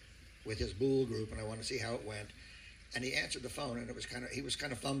with his Boole group, and I wanted to see how it went. And he answered the phone, and he was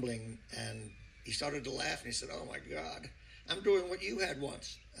kind of fumbling, and he started to laugh, and he said, "Oh my God, I'm doing what you had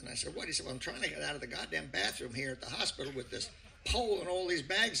once." And I said, "What?" He said, "Well, I'm trying to get out of the goddamn bathroom here at the hospital with this pole and all these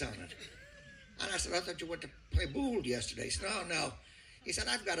bags on it." And I said, "I thought you went to play Boole yesterday." He said, "Oh, no." He said,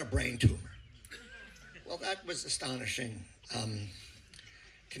 "I've got a brain tumor." Well, that was astonishing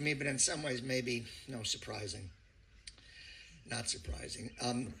to me, but in some ways maybe surprising. Not surprising.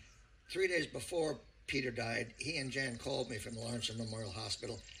 3 days before Peter died, he and Jan called me from Lawrence Memorial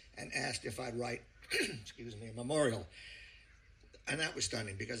Hospital and asked if I'd write, a memorial. And that was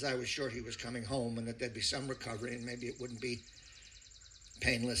stunning, because I was sure he was coming home and that there'd be some recovery, and maybe it wouldn't be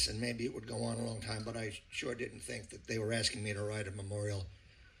painless, and maybe it would go on a long time, but I sure didn't think that they were asking me to write a memorial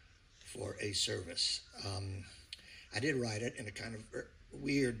for a service. I did write it in a kind of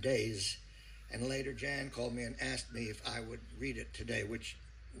weird days, and later Jan called me and asked me if I would read it today, which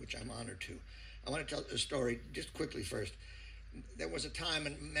I'm honored to. I want to tell a story just quickly first. There was a time,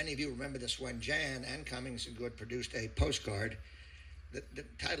 and many of you remember this, when Jan and Cummings and Good produced a postcard, the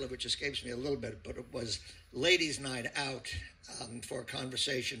title of which escapes me a little bit, but it was Ladies' Night Out for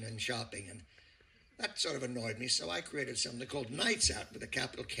Conversation and Shopping, and that sort of annoyed me, so I created something called Nights Out with a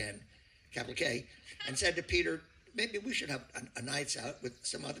capital K, and said to Peter, maybe we should have a nights out with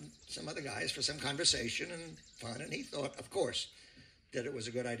some other guys for some conversation and fun. And he thought, of course, that it was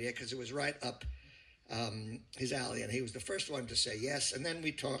a good idea, because it was right up his alley. And he was the first one to say yes. And then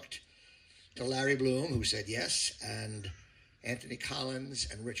we talked to Larry Bloom, who said yes, and Anthony Collins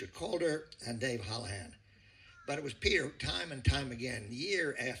and Richard Calder and Dave Holohan. But it was Peter, time and time again,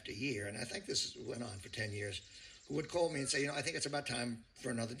 year after year, and I think this went on for 10 years, who would call me and say, I think it's about time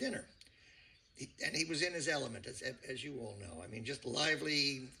for another dinner. And he was in his element, as you all know. I mean, just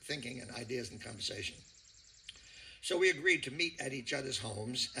lively thinking and ideas and conversation. So we agreed to meet at each other's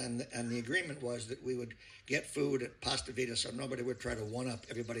homes, and the agreement was that we would get food at Pasta Vita so nobody would try to one-up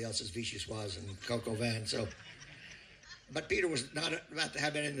everybody else's Vichyssoise and Coco Van. But Peter was not about to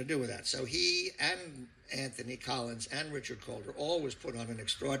have anything to do with that. So he and Anthony Collins and Richard Calder always put on an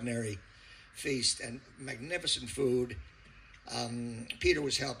extraordinary feast and magnificent food. Peter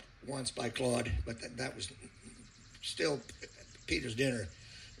was helped once by Claude, but that was still Peter's dinner.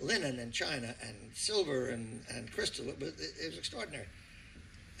 Linen and china and silver and crystal, it was extraordinary.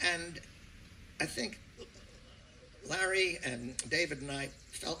 And I think Larry and David and I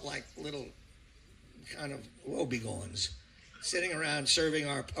felt like little kind of woebegons sitting around serving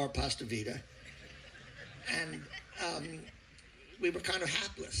our pasta vita. And we were kind of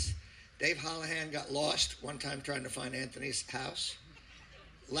hapless. Dave Holohan got lost one time trying to find Anthony's house.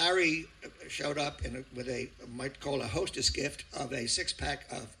 Larry showed up with a might call a hostess gift of a 6-pack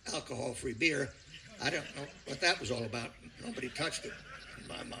of alcohol-free beer. I don't know what that was all about. Nobody touched it, in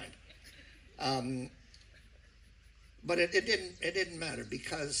my mind. But it didn't matter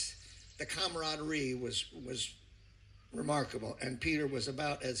because the camaraderie was remarkable, and Peter was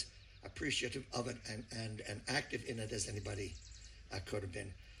about as appreciative of it and active in it as anybody could have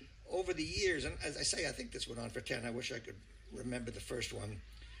been. Over the years, and as I say, I think this went on for 10. I wish I could remember the first one.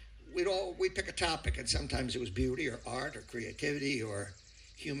 We'd pick a topic, and sometimes it was beauty or art or creativity or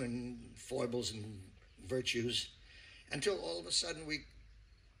human foibles and virtues, until all of a sudden we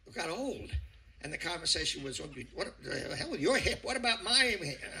got old, and the conversation was, "What the hell with your hip? What about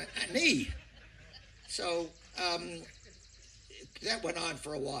my knee?" So that went on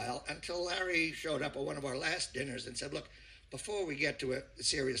for a while until Larry showed up at one of our last dinners and said, "Look, before we get to a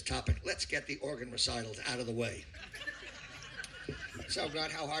serious topic, let's get the organ recitals out of the way." So,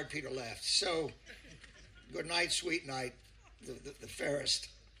 God, how hard Peter laughed. So, good night, sweet night, the fairest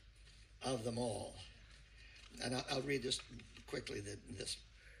of them all. And I'll read this quickly, this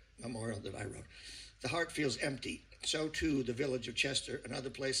memorial that I wrote. The heart feels empty. So, too, the village of Chester and other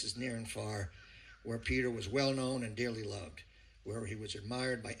places near and far where Peter was well known and dearly loved, where he was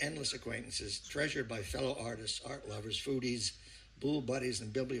admired by endless acquaintances, treasured by fellow artists, art lovers, foodies, bull buddies,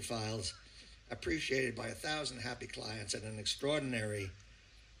 and bibliophiles, appreciated by 1,000 happy clients and an extraordinary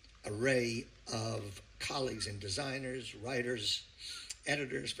array of colleagues in designers, writers,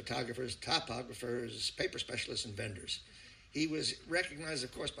 editors, photographers, topographers, paper specialists, and vendors. He was recognized,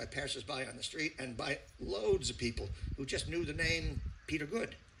 of course, by passers-by on the street and by loads of people who just knew the name Peter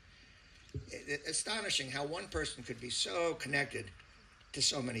Good. Astonishing how one person could be so connected to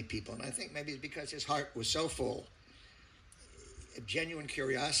so many people. And I think maybe it's because his heart was so full. A genuine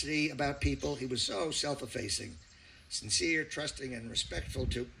curiosity about people. He was so self-effacing, sincere, trusting, and respectful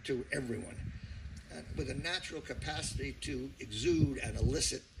to everyone. With a natural capacity to exude and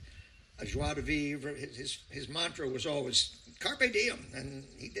elicit a joie de vivre. His mantra was always carpe diem, and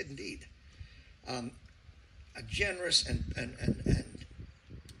he did indeed. A generous and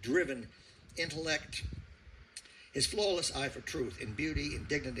driven intellect, his flawless eye for truth in beauty, in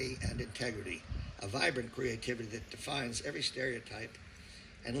dignity, and integrity, a vibrant creativity that defines every stereotype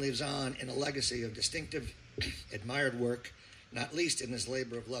and lives on in a legacy of distinctive, admired work, not least in his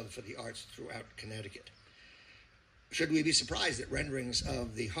labor of love for the arts throughout Connecticut. Should we be surprised that renderings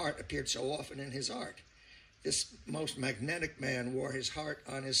of the heart appeared so often in his art? This most magnetic man wore his heart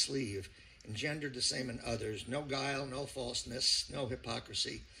on his sleeve, engendered the same in others, no guile, no falseness, no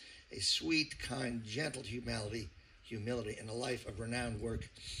hypocrisy, a sweet, kind, gentle humility in a life of renowned work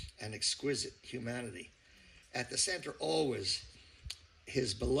and exquisite humanity. At the center always,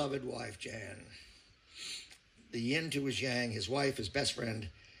 his beloved wife, Jan. The yin to his yang, his wife, his best friend,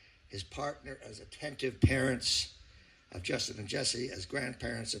 his partner as attentive parents of Justin and Jesse, as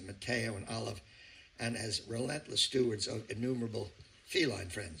grandparents of Mateo and Olive, and as relentless stewards of innumerable feline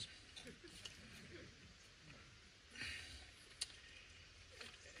friends.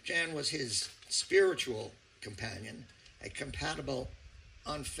 Jan was his spiritual companion, a compatible,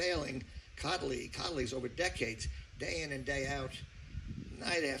 unfailing colleagues over decades, day in and day out,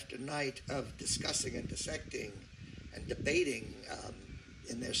 night after night of discussing and dissecting and debating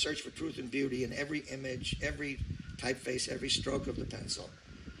in their search for truth and beauty in every image, every typeface, every stroke of the pencil.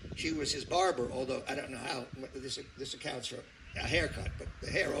 She was his barber, although I don't know how this accounts for a haircut, but the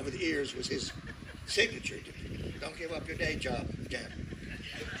hair over the ears was his signature. Don't give up your day job, Jan.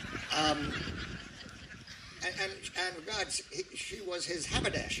 And God, she was his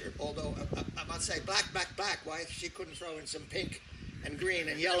haberdasher, although I must say black, why she couldn't throw in some pink and green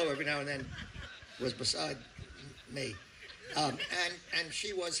and yellow every now and then was beside me. And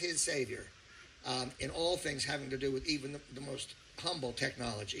she was his savior in all things having to do with even the most humble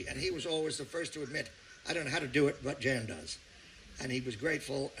technology. And he was always the first to admit, I don't know how to do it, but Jan does. And he was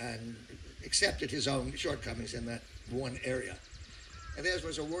grateful and accepted his own shortcomings in that one area. And theirs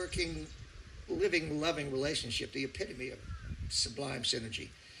was a working, living, loving relationship, the epitome of sublime synergy.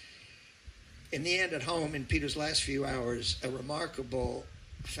 In the end, at home, in Peter's last few hours, a remarkable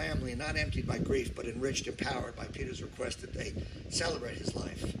family, not emptied by grief, but enriched, empowered by Peter's request that they celebrate his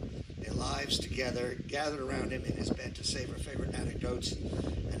life. Their lives together, gathered around him in his bed to savor favorite anecdotes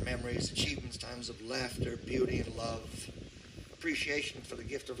and memories, achievements, times of laughter, beauty, and love, appreciation for the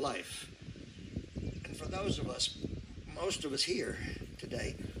gift of life. And for those of us, most of us here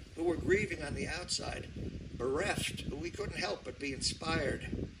today, who were grieving on the outside, bereft, we couldn't help but be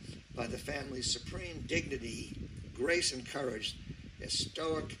inspired by the family's supreme dignity, grace, and courage, their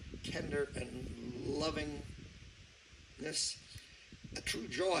stoic, tender, and lovingness, a true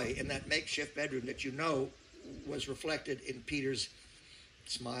joy in that makeshift bedroom that you know was reflected in Peter's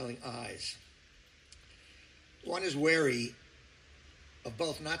smiling eyes. One is wary of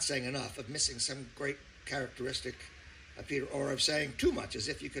both not saying enough, of missing some great characteristic of Peter, or of saying too much, as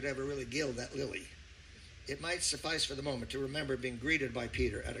if you could ever really gild that lily. It might suffice for the moment to remember being greeted by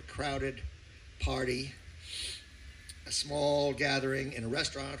Peter at a crowded party, a small gathering in a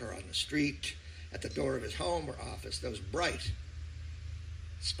restaurant or on the street, at the door of his home or office, those bright,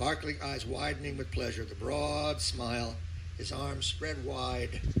 sparkling eyes widening with pleasure, the broad smile, his arms spread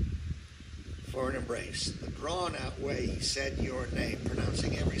wide for an embrace, the drawn-out way he said your name,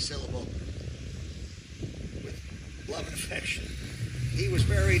 pronouncing every syllable with love and affection. He was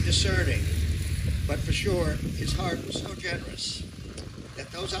very discerning, but for sure his heart was so generous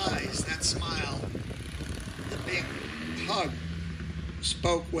that those eyes, that smile, the big hug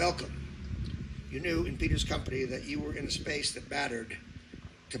spoke welcome. You knew in Peter's company that you were in a space that mattered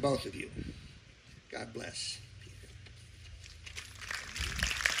to both of you. God bless.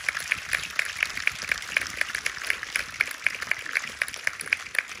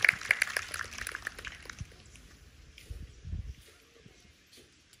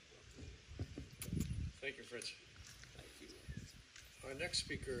 Thank you, Fritz. Our next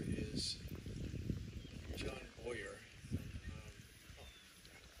speaker is John Boyer.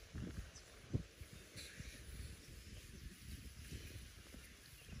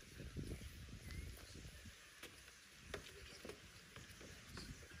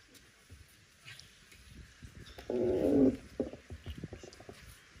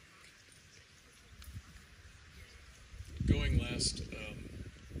 Going last,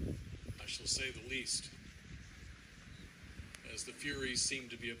 I shall say the least, as the Furies seem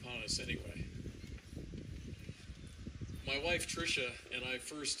to be upon us anyway. My wife Tricia and I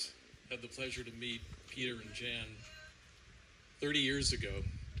first had the pleasure to meet Peter and Jan 30 years ago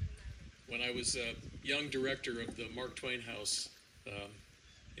when I was a young director of the Mark Twain House,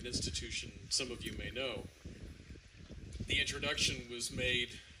 an institution some of you may know. The introduction was made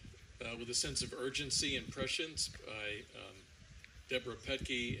with a sense of urgency and prescience by Deborah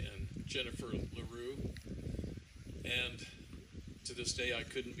Petke and Jennifer LaRue. And to this day, I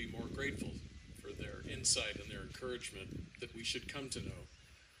couldn't be more grateful for their insight and their encouragement that we should come to know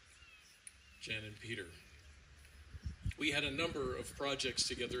Jan and Peter. We had a number of projects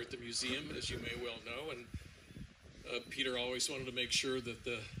together at the museum, as you may well know, and Peter always wanted to make sure that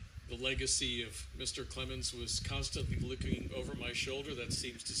the legacy of Mr. Clemens was constantly looking over my shoulder. That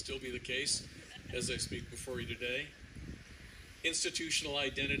seems to still be the case as I speak before you today. Institutional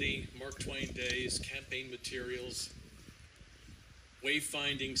identity, Mark Twain days, campaign materials,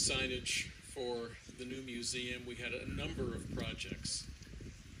 wayfinding signage for the new museum. We had a number of projects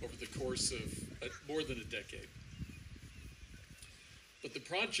over the course of more than a decade. But the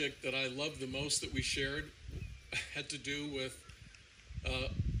project that I loved the most that we shared had to do with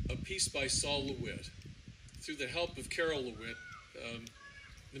a piece by Saul LeWitt. Through the help of Carol LeWitt,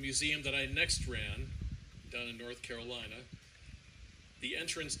 the museum that I next ran down in North Carolina, the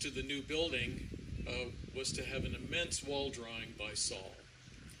entrance to the new building was to have an immense wall drawing by Saul.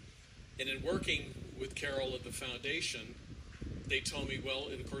 And in working with Carol at the foundation, they told me, well,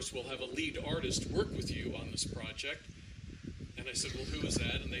 and of course, we'll have a lead artist work with you on this project. And I said, well, who is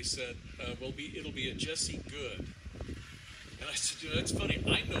that? And they said, well, it'll be a Jesse Good. And I said, that's funny.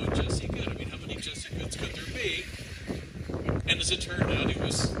 I know a Jesse Good. I mean, how many Jesse Goods could there be? And as it turned out, it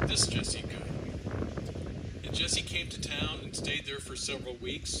was this Jesse Good. And Jesse came to town and stayed there for several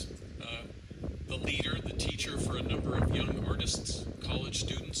weeks. The leader, the teacher for a number of young artists, college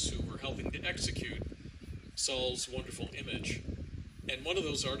students who were helping to execute Saul's wonderful image. And one of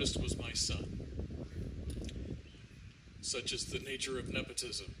those artists was my son. Such is the nature of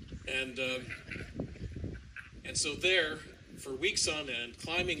nepotism. And so there, for weeks on end,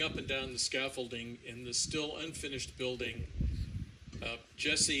 climbing up and down the scaffolding in the still unfinished building,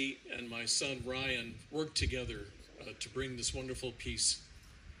 Jesse and my son Ryan worked together to bring this wonderful piece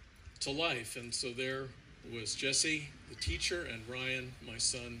to life. And so there was Jesse, the teacher, and Ryan, my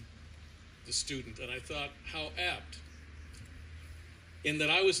son, the student. And I thought, how apt. In that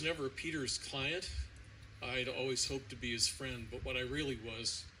I was never Peter's client. I'd always hoped to be his friend, but what I really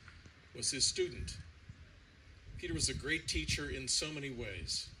was his student. Peter was a great teacher in so many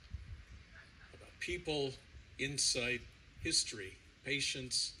ways. About people, insight, history,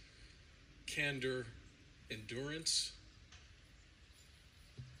 patience, candor, endurance.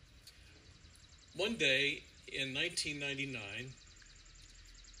 One day in 1999,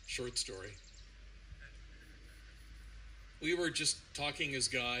 short story, we were just talking as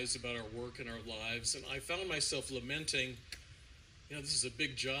guys about our work and our lives, and I found myself lamenting this is a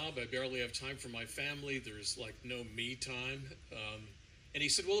big job. I barely have time for my family. There's like no me time. And he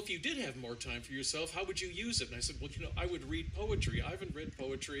said, well, if you did have more time for yourself, how would you use it? And I said, well, I would read poetry. I haven't read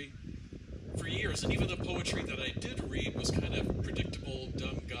poetry for years. And even the poetry that I did read was kind of predictable,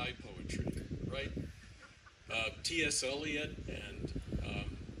 dumb guy poetry, right? T.S. Eliot and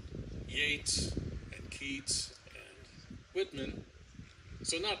Yeats and Keats and Whitman.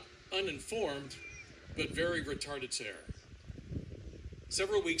 So not uninformed, but very retardataire.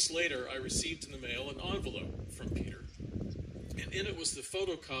 Several weeks later, I received in the mail an envelope from Peter, and in it was the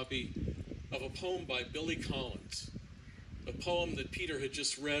photocopy of a poem by Billy Collins, a poem that Peter had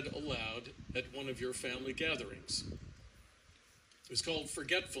just read aloud at one of your family gatherings. It was called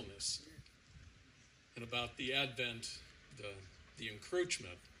Forgetfulness, and about the advent, the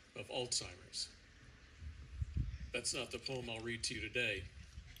encroachment of Alzheimer's. That's not the poem I'll read to you today.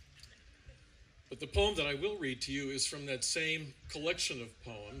 But the poem that I will read to you is from that same collection of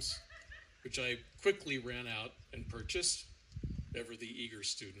poems, which I quickly ran out and purchased, ever the eager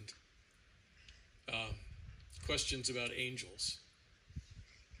student. Questions about angels.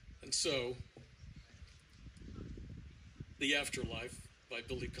 And so, The Afterlife by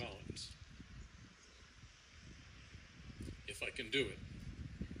Billy Collins. If I can do it.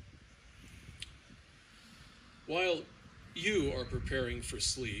 While you are preparing for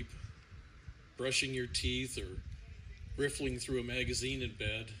sleep, brushing your teeth or riffling through a magazine in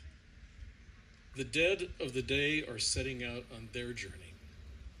bed, the dead of the day are setting out on their journey.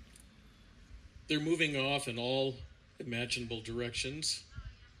 They're moving off in all imaginable directions,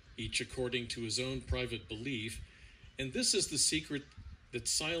 each according to his own private belief, and this is the secret that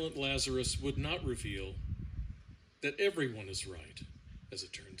silent Lazarus would not reveal, that everyone is right, as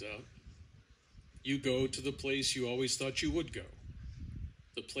it turns out. You go to the place you always thought you would go,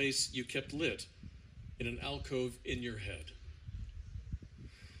 the place you kept lit in an alcove in your head.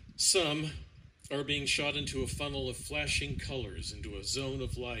 Some are being shot into a funnel of flashing colors, into a zone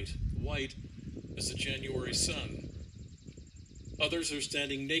of light, white as the January sun. Others are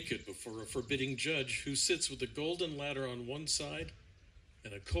standing naked before a forbidding judge who sits with a golden ladder on one side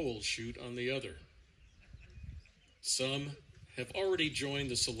and a coal chute on the other. Some have already joined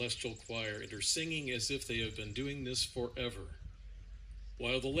the celestial choir and are singing as if they have been doing this forever,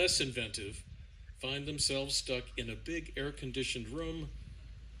 while the less inventive find themselves stuck in a big air-conditioned room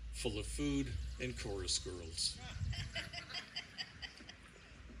full of food and chorus girls.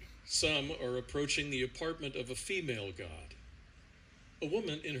 Some are approaching the apartment of a female god, a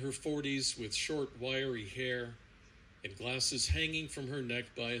woman in her 40s with short, wiry hair and glasses hanging from her neck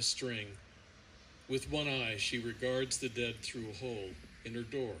by a string. With one eye, she regards the dead through a hole in her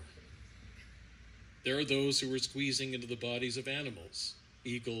door. There are those who are squeezing into the bodies of animals,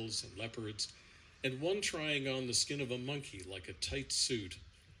 eagles and leopards, and one trying on the skin of a monkey like a tight suit,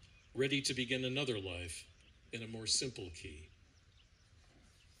 ready to begin another life in a more simple key.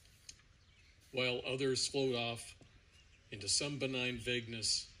 While others float off into some benign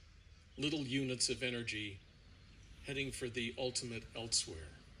vagueness, little units of energy heading for the ultimate elsewhere.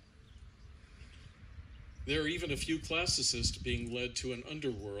 There are even a few classicists being led to an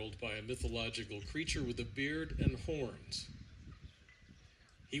underworld by a mythological creature with a beard and horns.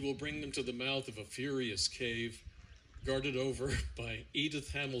 He will bring them to the mouth of a furious cave, guarded over by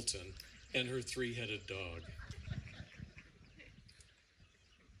Edith Hamilton and her three-headed dog.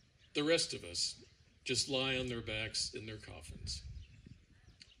 The rest of us just lie on their backs in their coffins,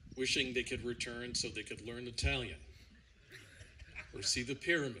 wishing they could return so they could learn Italian, or see the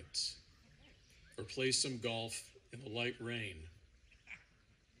pyramids, or play some golf in the light rain.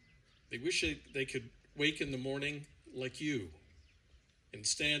 They wish they could wake in the morning like you and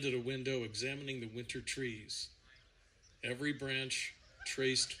stand at a window examining the winter trees, every branch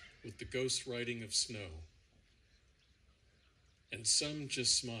traced with the ghost writing of snow. And some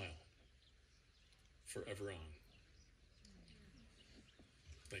just smile, forever on.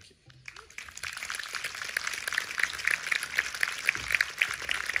 Thank you.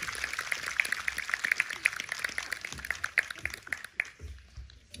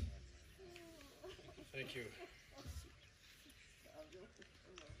 Thank you.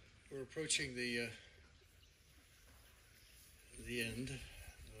 We're approaching the end.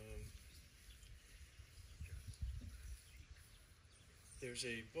 There's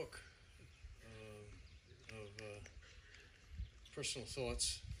a book of personal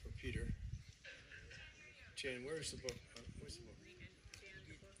thoughts for Peter. Jan, where's the book? Where's the book?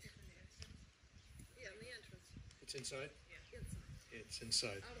 Yeah, in the entrance. It's inside? Yeah, inside. It's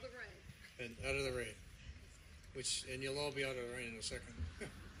inside. Out of the rain. And out of the rain. And you'll all be out of the rain in a second.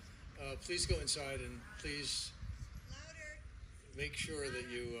 Please go inside and please make sure that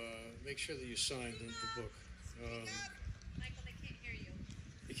you sign the book. Michael, they can't hear you.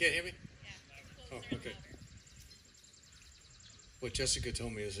 You can't hear me? Yeah. Oh, okay. What Jessica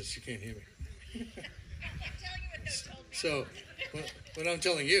told me is that she can't hear me. I'm telling you what they told me. So, what I'm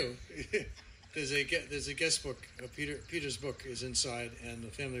telling you, there's a guest book. Peter's book is inside, and the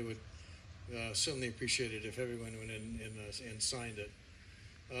family would certainly appreciate it if everyone went in and signed it.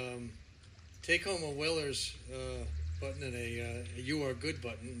 Take home a Weller's button and a "You Are Good"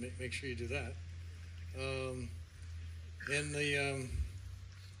 button. Make sure you do that. And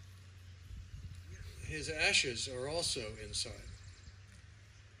his ashes are also inside.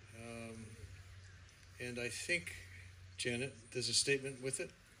 And I think, Janet, there's a statement with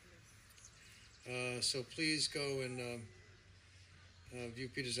it. So please go and view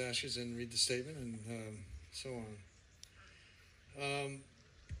Peter's ashes and read the statement and so on.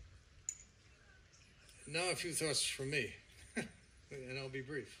 Now a few thoughts from me, and I'll be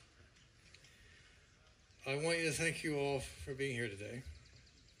brief. I want you to thank you all for being here today.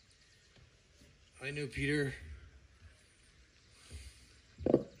 I knew Peter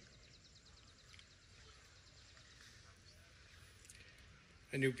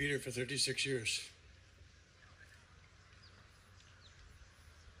for 36 years.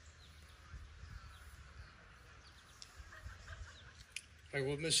 I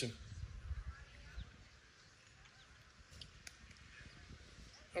will miss him.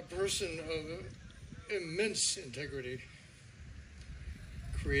 A person of immense integrity,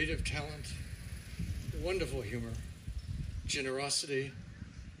 creative talent, wonderful humor, generosity,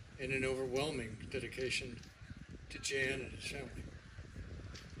 and an overwhelming dedication to Jan and his family.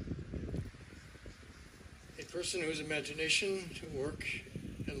 A person whose imagination, work,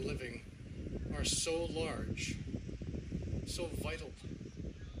 and living are so large, so vital,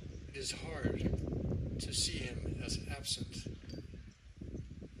 it is hard to see him as absent.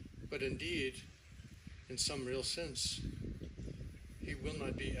 But indeed, in some real sense, he will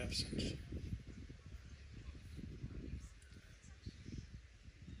not be absent.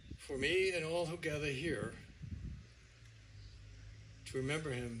 For me and all who gather here, to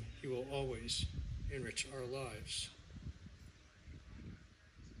remember him, he will always enrich our lives.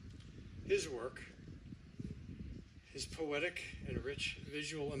 His work, his poetic and rich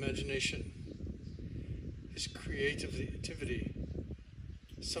visual imagination, his creativity,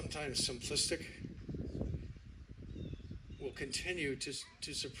 sometimes simplistic, will continue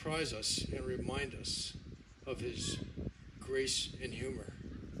to surprise us and remind us of his grace and humor.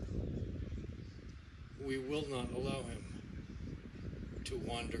 We will not allow him to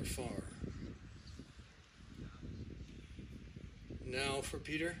wander far. Now for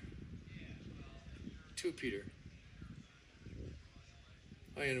Peter, to Peter,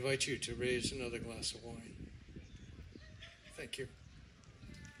 I invite you to raise another glass of wine. Thank you.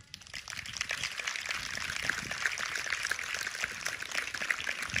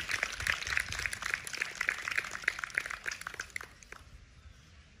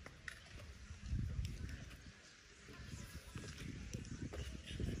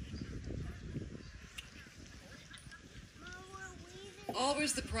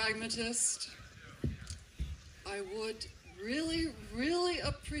 Always the pragmatist. I would really, really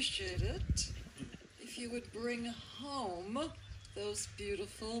appreciate it if you would bring home those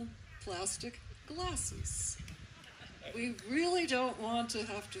beautiful plastic glasses. We really don't want to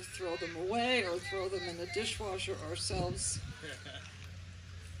have to throw them away or throw them in the dishwasher ourselves.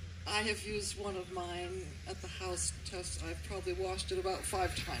 I have used one of mine at the house test. I've probably washed it about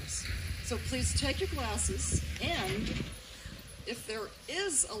 5 times. So please take your glasses, and if there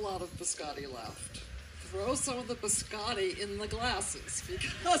is a lot of biscotti left, throw some of the biscotti in the glasses,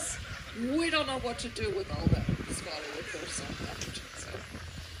 because we don't know what to do with all that biscotti if there's some left. So,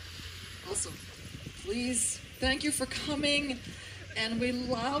 awesome. Please, thank you for coming, and we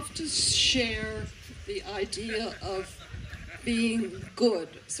love to share the idea of being good.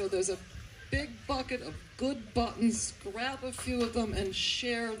 So there's a big bucket of good buttons. Grab a few of them and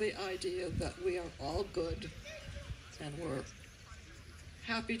share the idea that we are all good, and we're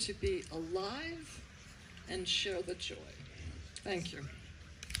happy to be alive and share the joy. Thank you.